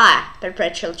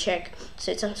 Perpetual check.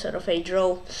 So it's some sort of a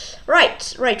draw.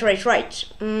 Right.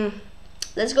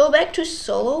 Let's go back to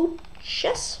solo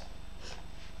chess.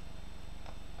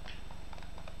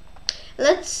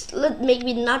 Let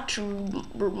maybe not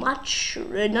rush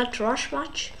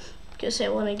much, because I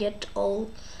want to get all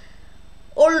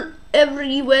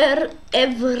everywhere,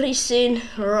 everything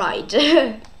right.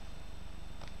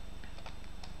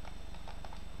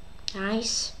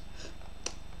 Nice.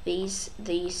 These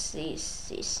takes.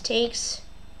 These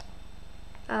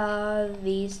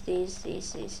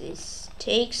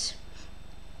takes.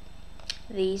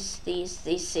 This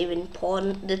even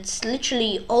pawn. That's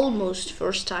literally almost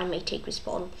first time I take this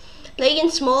pawn.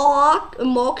 Playing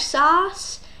moxac.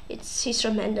 He's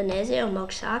from Indonesia, or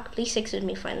moxac. Please excuse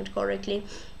me if I not correctly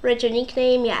read your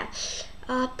nickname. Yeah.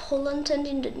 Poland and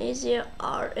Indonesia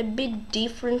are a bit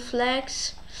different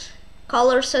flags.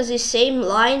 Colors are the same,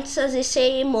 lines are the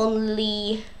same,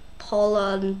 only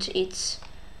Poland it's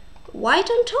white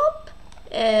on top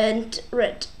and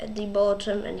red at the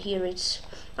bottom, and here it's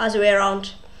other way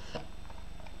around.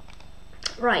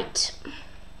 Right.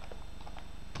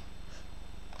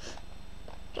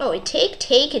 Oh, it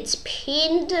take, it's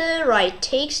pinned. Right,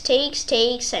 takes,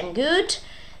 I'm good.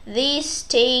 This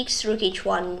takes rook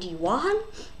h1 d1.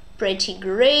 Pretty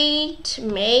great,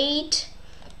 mate.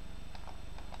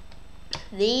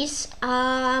 This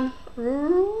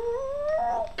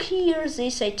rook here,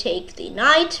 this I take the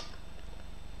knight.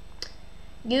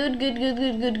 Good.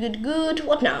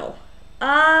 What now?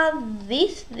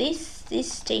 This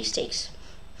takes.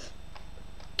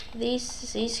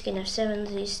 This can have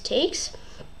 7. This takes.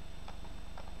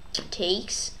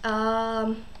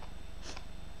 No,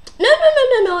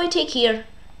 I take here.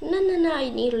 No, I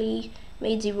nearly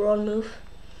made the wrong move.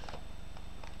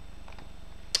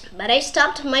 But I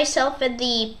stopped myself at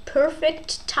the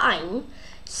perfect time,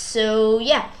 so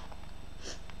yeah.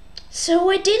 So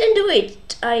I didn't do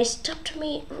it. I stopped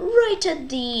me right at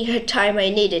the time I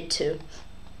needed to.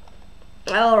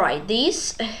 Alright,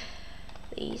 this.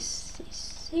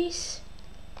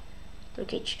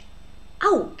 Rook h.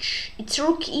 Ouch! It's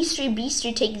rook e3,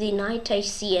 b3, take the knight, I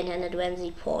see, and then advance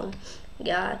the pawn.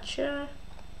 Gotcha.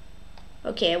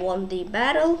 Okay, I won the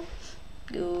battle.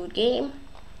 Good game.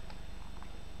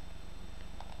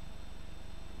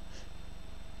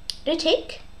 Do I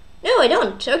take? No, I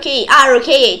don't. Okay. Rook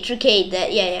a8.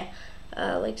 That, yeah.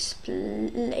 I'll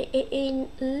explain later.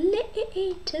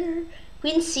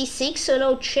 Queen c6, so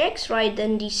no checks. Right,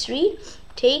 then d3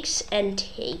 takes and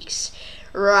takes.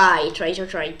 Right.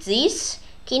 This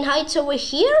king hides over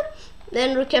here.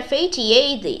 Then rook f8,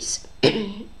 e8 this.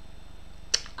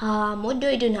 What do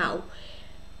I do now?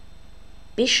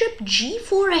 Bishop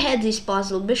g4, I had this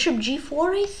puzzle. Bishop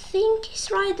g4 I think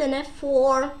is right, then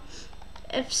f4,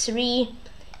 f3,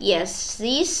 yes,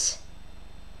 this.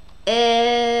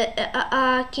 King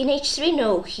h3,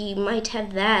 no, he might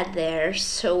have that there,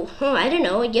 so I don't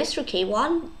know, I guess rook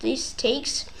a1, this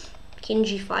takes. King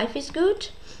g5 is good,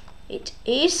 it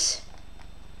is,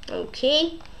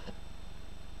 okay.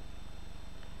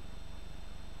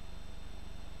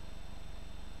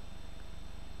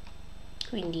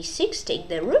 Queen d6, take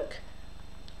the rook.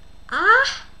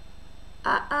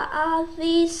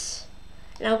 This.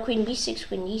 Now queen b6,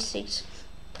 queen e6.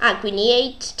 Queen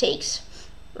e8 takes.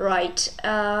 Right,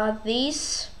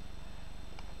 this,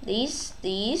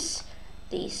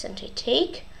 and I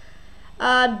take.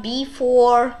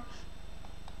 B4.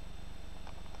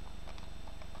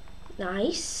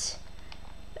 Nice.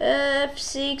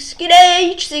 F6, king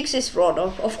h6 is fraud,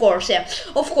 of course, yeah,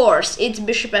 of course, it's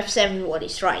bishop f7 what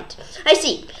is right. I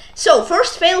see. So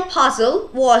first failed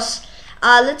puzzle was,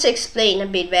 let's explain a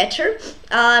bit better.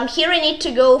 Here I need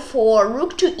to go for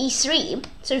rook to e3,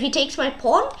 so if he takes my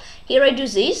pawn, here I do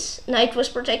this, knight was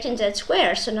protecting that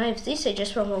square, so now if this I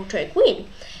just promote to a queen.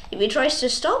 If he tries to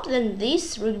stop, then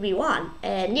this rook b1,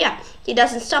 and yeah, he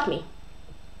doesn't stop me.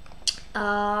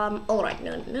 Alright,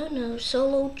 no,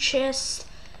 solo chess.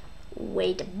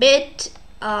 Wait a bit.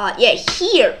 Yeah,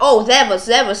 here. Oh, that was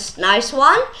nice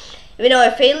one. Even though I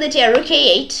failed it, yeah, rook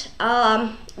a8.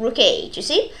 Rook a8, you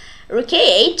see? Rook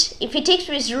a8, if he takes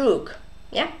with rook,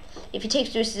 yeah? If he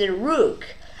takes with the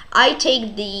rook, I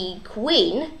take the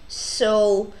queen,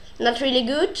 so not really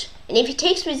good. And if he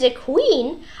takes with the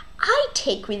queen, I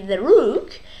take with the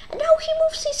rook, and now he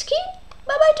moves his king,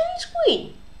 bye-bye to his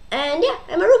queen. And yeah,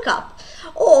 I'm a rook up.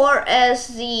 Or as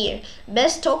the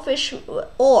best stockfish,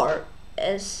 or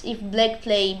as if black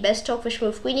play best stockfish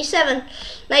move queen e7,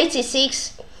 knight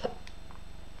c6,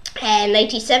 and knight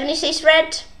e7 is his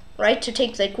red, right, to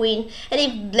take the queen. And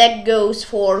if black goes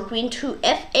for queen to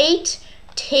f8,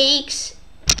 takes,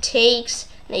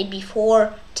 knight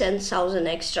b4, 10,000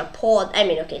 extra pawn. I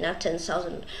mean, okay, not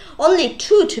 10,000, only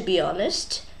 2 to be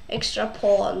honest, extra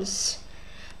pawns.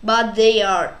 But they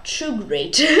are too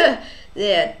great.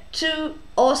 They are two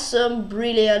awesome,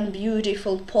 brilliant,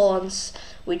 beautiful pawns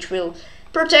which will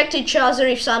protect each other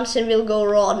if something will go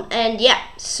wrong. And yeah,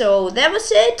 so that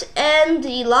was it. And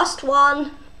the last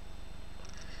one,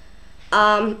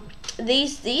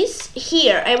 this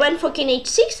here, I went for king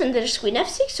h6 and there's queen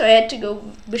f6, so I had to go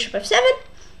bishop f7.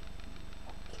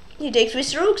 He takes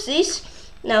with rooks, this,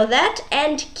 now that,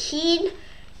 and king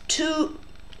to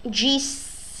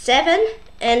g7.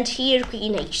 And here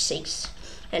queen h6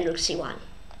 and rook c1.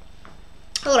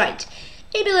 Alright,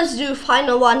 maybe let's do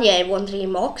final one. Yeah, I want the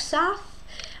moxac.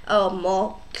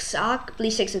 Moxac,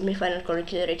 please accept me final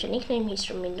correctly written nickname. He's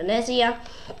from Indonesia.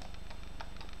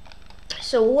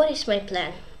 So what is my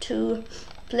plan? To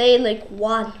play like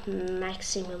 1,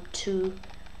 maximum 2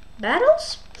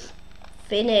 battles.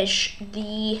 Finish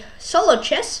the solo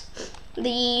chess.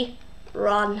 The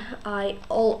run I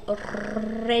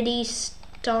already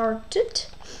started,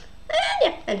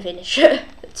 and finish.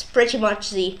 It's pretty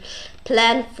much the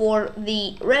plan for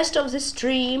the rest of the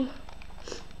stream.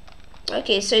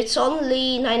 Okay, so it's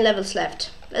only 9 levels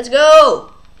left. Let's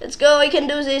go, I can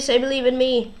do this, I believe in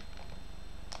me.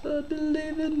 I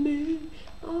believe in me,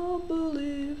 I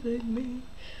believe in me.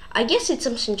 I guess it's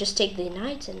something, just take the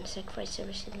knight and sacrifice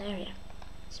everything there, yeah.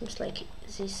 Seems like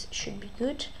this should be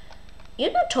good.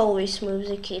 You don't always move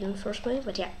the king in first move,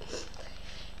 but yeah.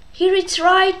 Here it's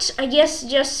right, I guess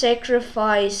just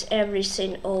sacrifice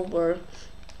everything over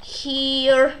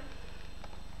here.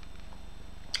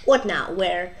 What now?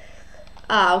 Where?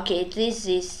 Okay, this.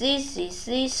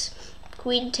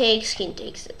 Queen takes, king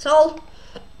takes, that's all.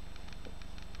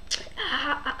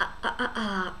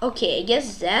 Okay, I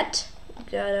guess that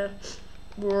gotta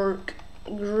work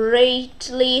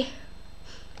greatly.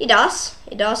 It does,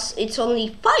 it's only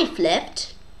 5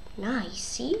 left. Nice,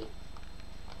 see?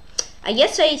 I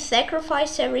guess I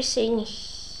sacrifice everything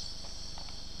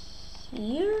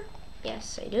here.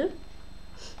 Yes, I do.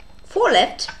 4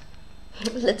 left.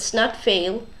 Let's not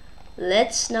fail.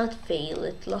 Let's not fail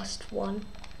at last one.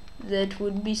 That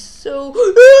would be so...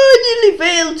 I nearly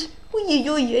failed.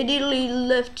 I nearly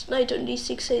left knight on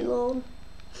d6 alone.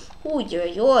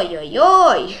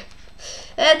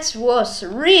 That was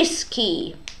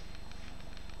risky.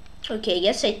 Okay, I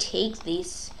guess I take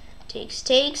this. Takes.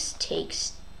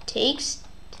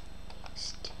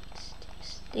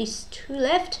 These 2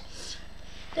 left.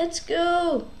 Let's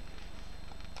go.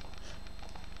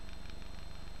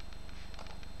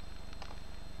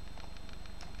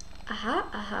 I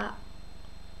have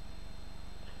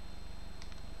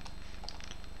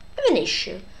an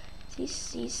issue.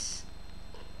 This is...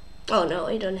 Oh no,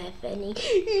 I don't have any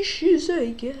issues,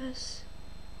 I guess.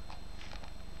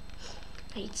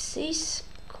 It's this,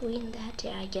 queen that,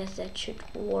 yeah, I guess that should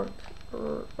work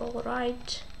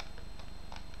alright.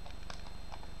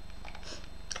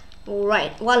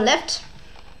 Alright, one left.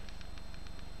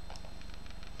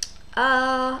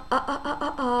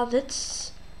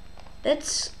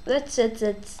 That's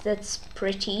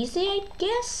pretty easy, I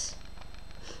guess.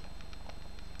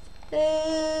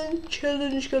 And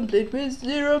challenge complete with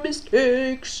 0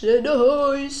 mistakes.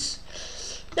 Nice.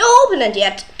 No opponent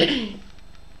yet.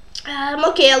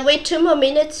 Okay, I'll wait 2 more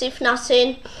minutes. If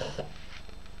nothing,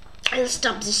 I'll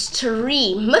stop the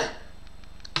stream.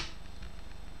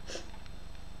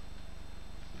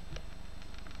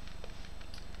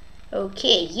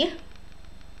 Okay.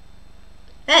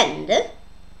 And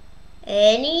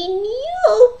any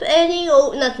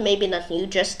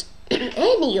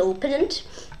opponent,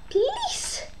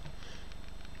 please.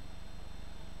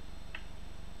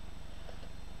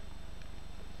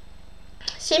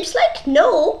 Seems like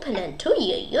no opponent.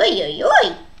 Oi.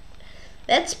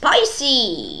 That's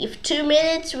spicy. If 2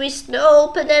 minutes with no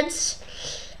opponents,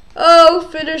 I'll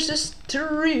finish the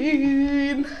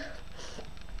stream.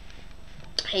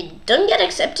 I don't get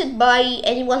accepted by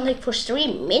anyone like for 3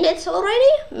 minutes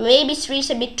already. Maybe 3 is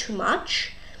a bit too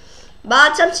much,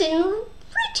 but something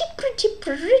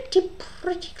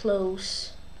pretty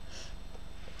close.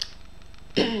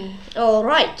 All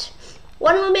right,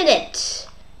 1 more minute.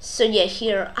 So yeah,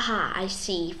 here, I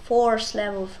see, 4th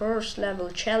level, 1st level,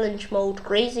 challenge mode,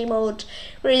 crazy mode.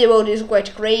 Crazy mode is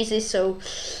quite crazy, so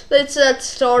let's get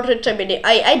started. I mean,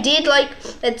 I did like,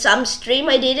 at some stream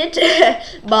I did it,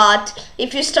 but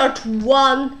if you start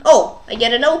one, oh, I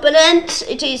get an opponent.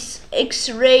 It is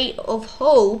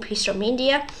XRAYOFHOPE, he's from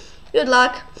India. Good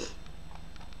luck.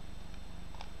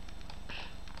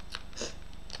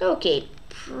 Okay,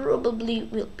 probably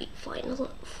will be final.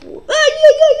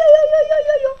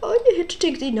 I had to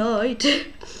take the knight.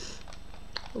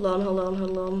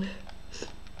 Hold on.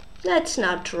 Let's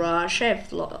not rush. I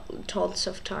have tons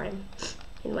of time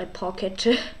in my pocket.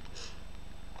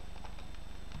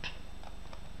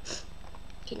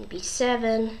 Can be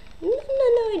 7. No,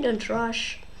 I don't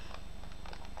rush.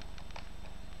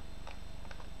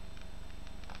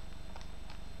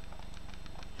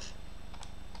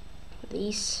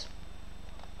 These.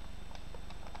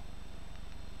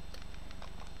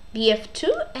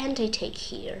 bf2 and I take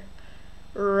here.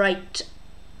 Right.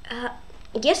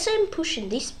 Guess I'm pushing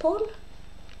this pawn.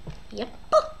 Yep.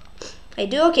 I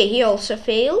do. Okay, he also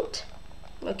failed.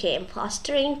 Okay, I'm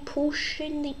fostering,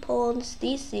 pushing the pawns.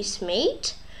 This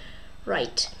mate.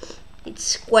 Right.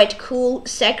 It's quite cool.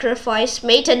 Sacrifice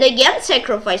mate and again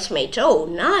sacrifice mate. Oh,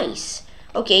 nice.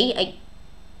 Okay, I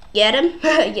get him.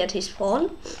 I get his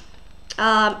pawn.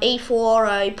 A4,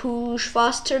 I push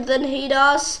faster than he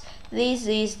does.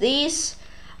 This.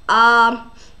 I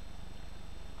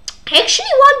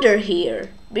actually wonder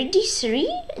here. d3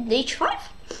 and h5?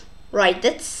 Right,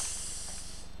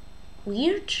 that's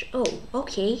weird. Oh,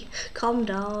 okay. Calm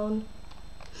down.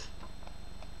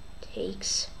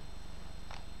 Takes.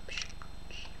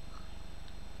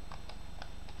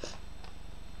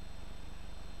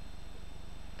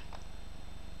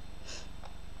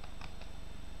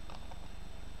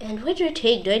 And where do I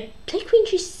take? Do I play queen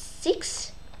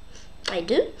g6? I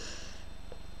do.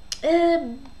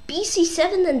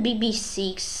 bc7 and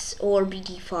bb6 or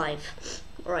bd5.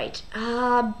 Right.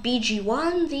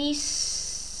 bg1.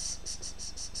 This.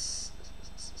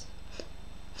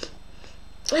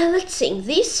 Let's sing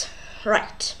this.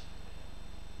 Right.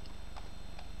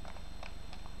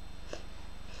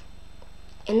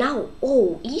 And now,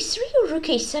 oh, e3 or rook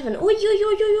a7.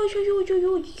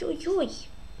 Oi.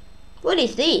 What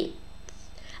is this?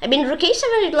 I mean, rook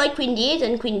a7 is like queen d8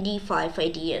 and queen d5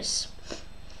 ideas.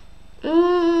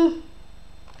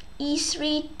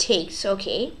 E3 takes,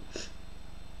 okay.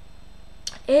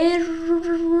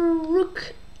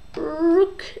 Rook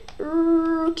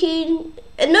in.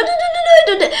 No,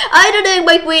 I don't hang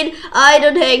my queen. I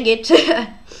don't hang it.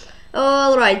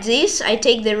 Alright, this, I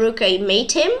take the rook, I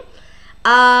mate him.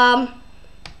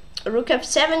 Rook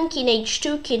f7, king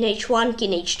h2, king h1,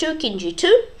 king h2, king g2.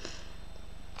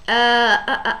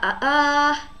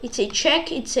 It's a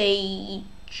check,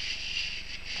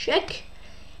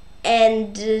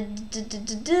 and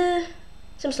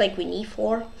seems like we need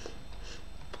 4.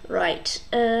 Right.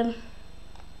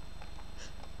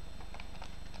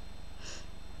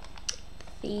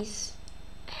 These.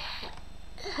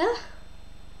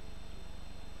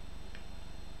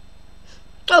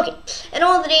 Okay, and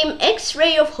all the name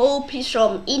X-Ray of Hope. He's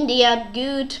from India.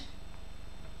 Good.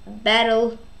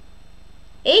 Battle.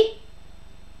 Eh?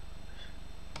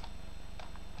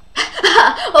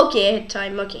 Okay, I had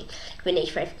time. Okay, queen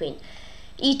h5, queen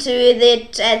e2 with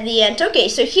it at the end. Okay,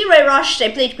 so here I rushed. I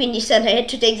played queen d7. I had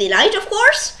to take the knight, of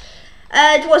course.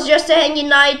 It was just a hanging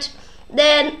knight.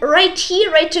 Then right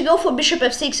here, right to go for bishop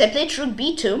f6, I played rook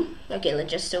b2. Okay,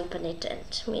 let's just open it,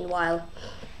 and meanwhile,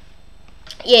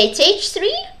 yeah, it's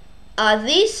h3.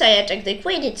 This I attack the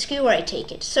queen. It's q where I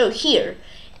take it. So here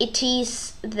it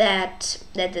is that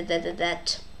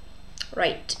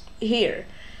right here.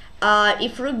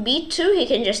 If rook b2, he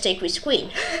can just take with queen,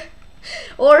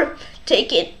 or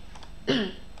take it.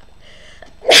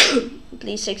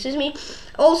 Please excuse me.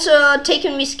 Also,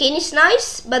 taken with king is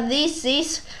nice, but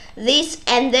this,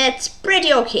 and that's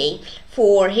pretty okay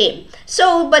for him.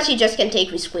 So, but he just can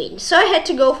take with queen. So I had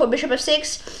to go for bishop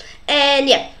f6, and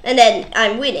yeah, and then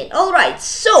I'm winning. All right.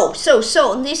 So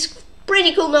on this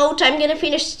pretty cool note, I'm gonna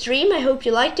finish the stream. I hope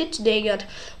you liked it. Today I got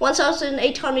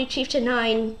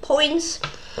 1,859 points.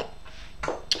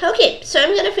 Okay, so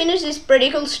I'm gonna finish this pretty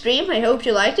cool stream. I hope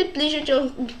you liked it. Please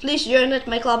join at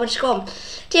MajklOdzo.com.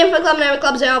 TM for club, never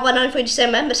clubs are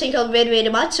 147 members, think I'll very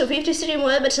much. So 53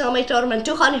 members, now my tournament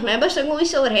 200 members. I'm going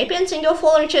to be happy and sing your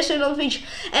following chess on Twitch.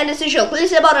 And as usual,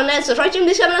 please about an answer. Right in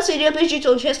this camera video, please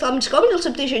join chess.com. You'll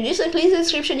substitute this and please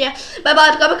description. Yeah, bye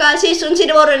bye, see you soon. See you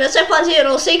tomorrow in a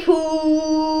 7-0. Say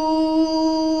cool.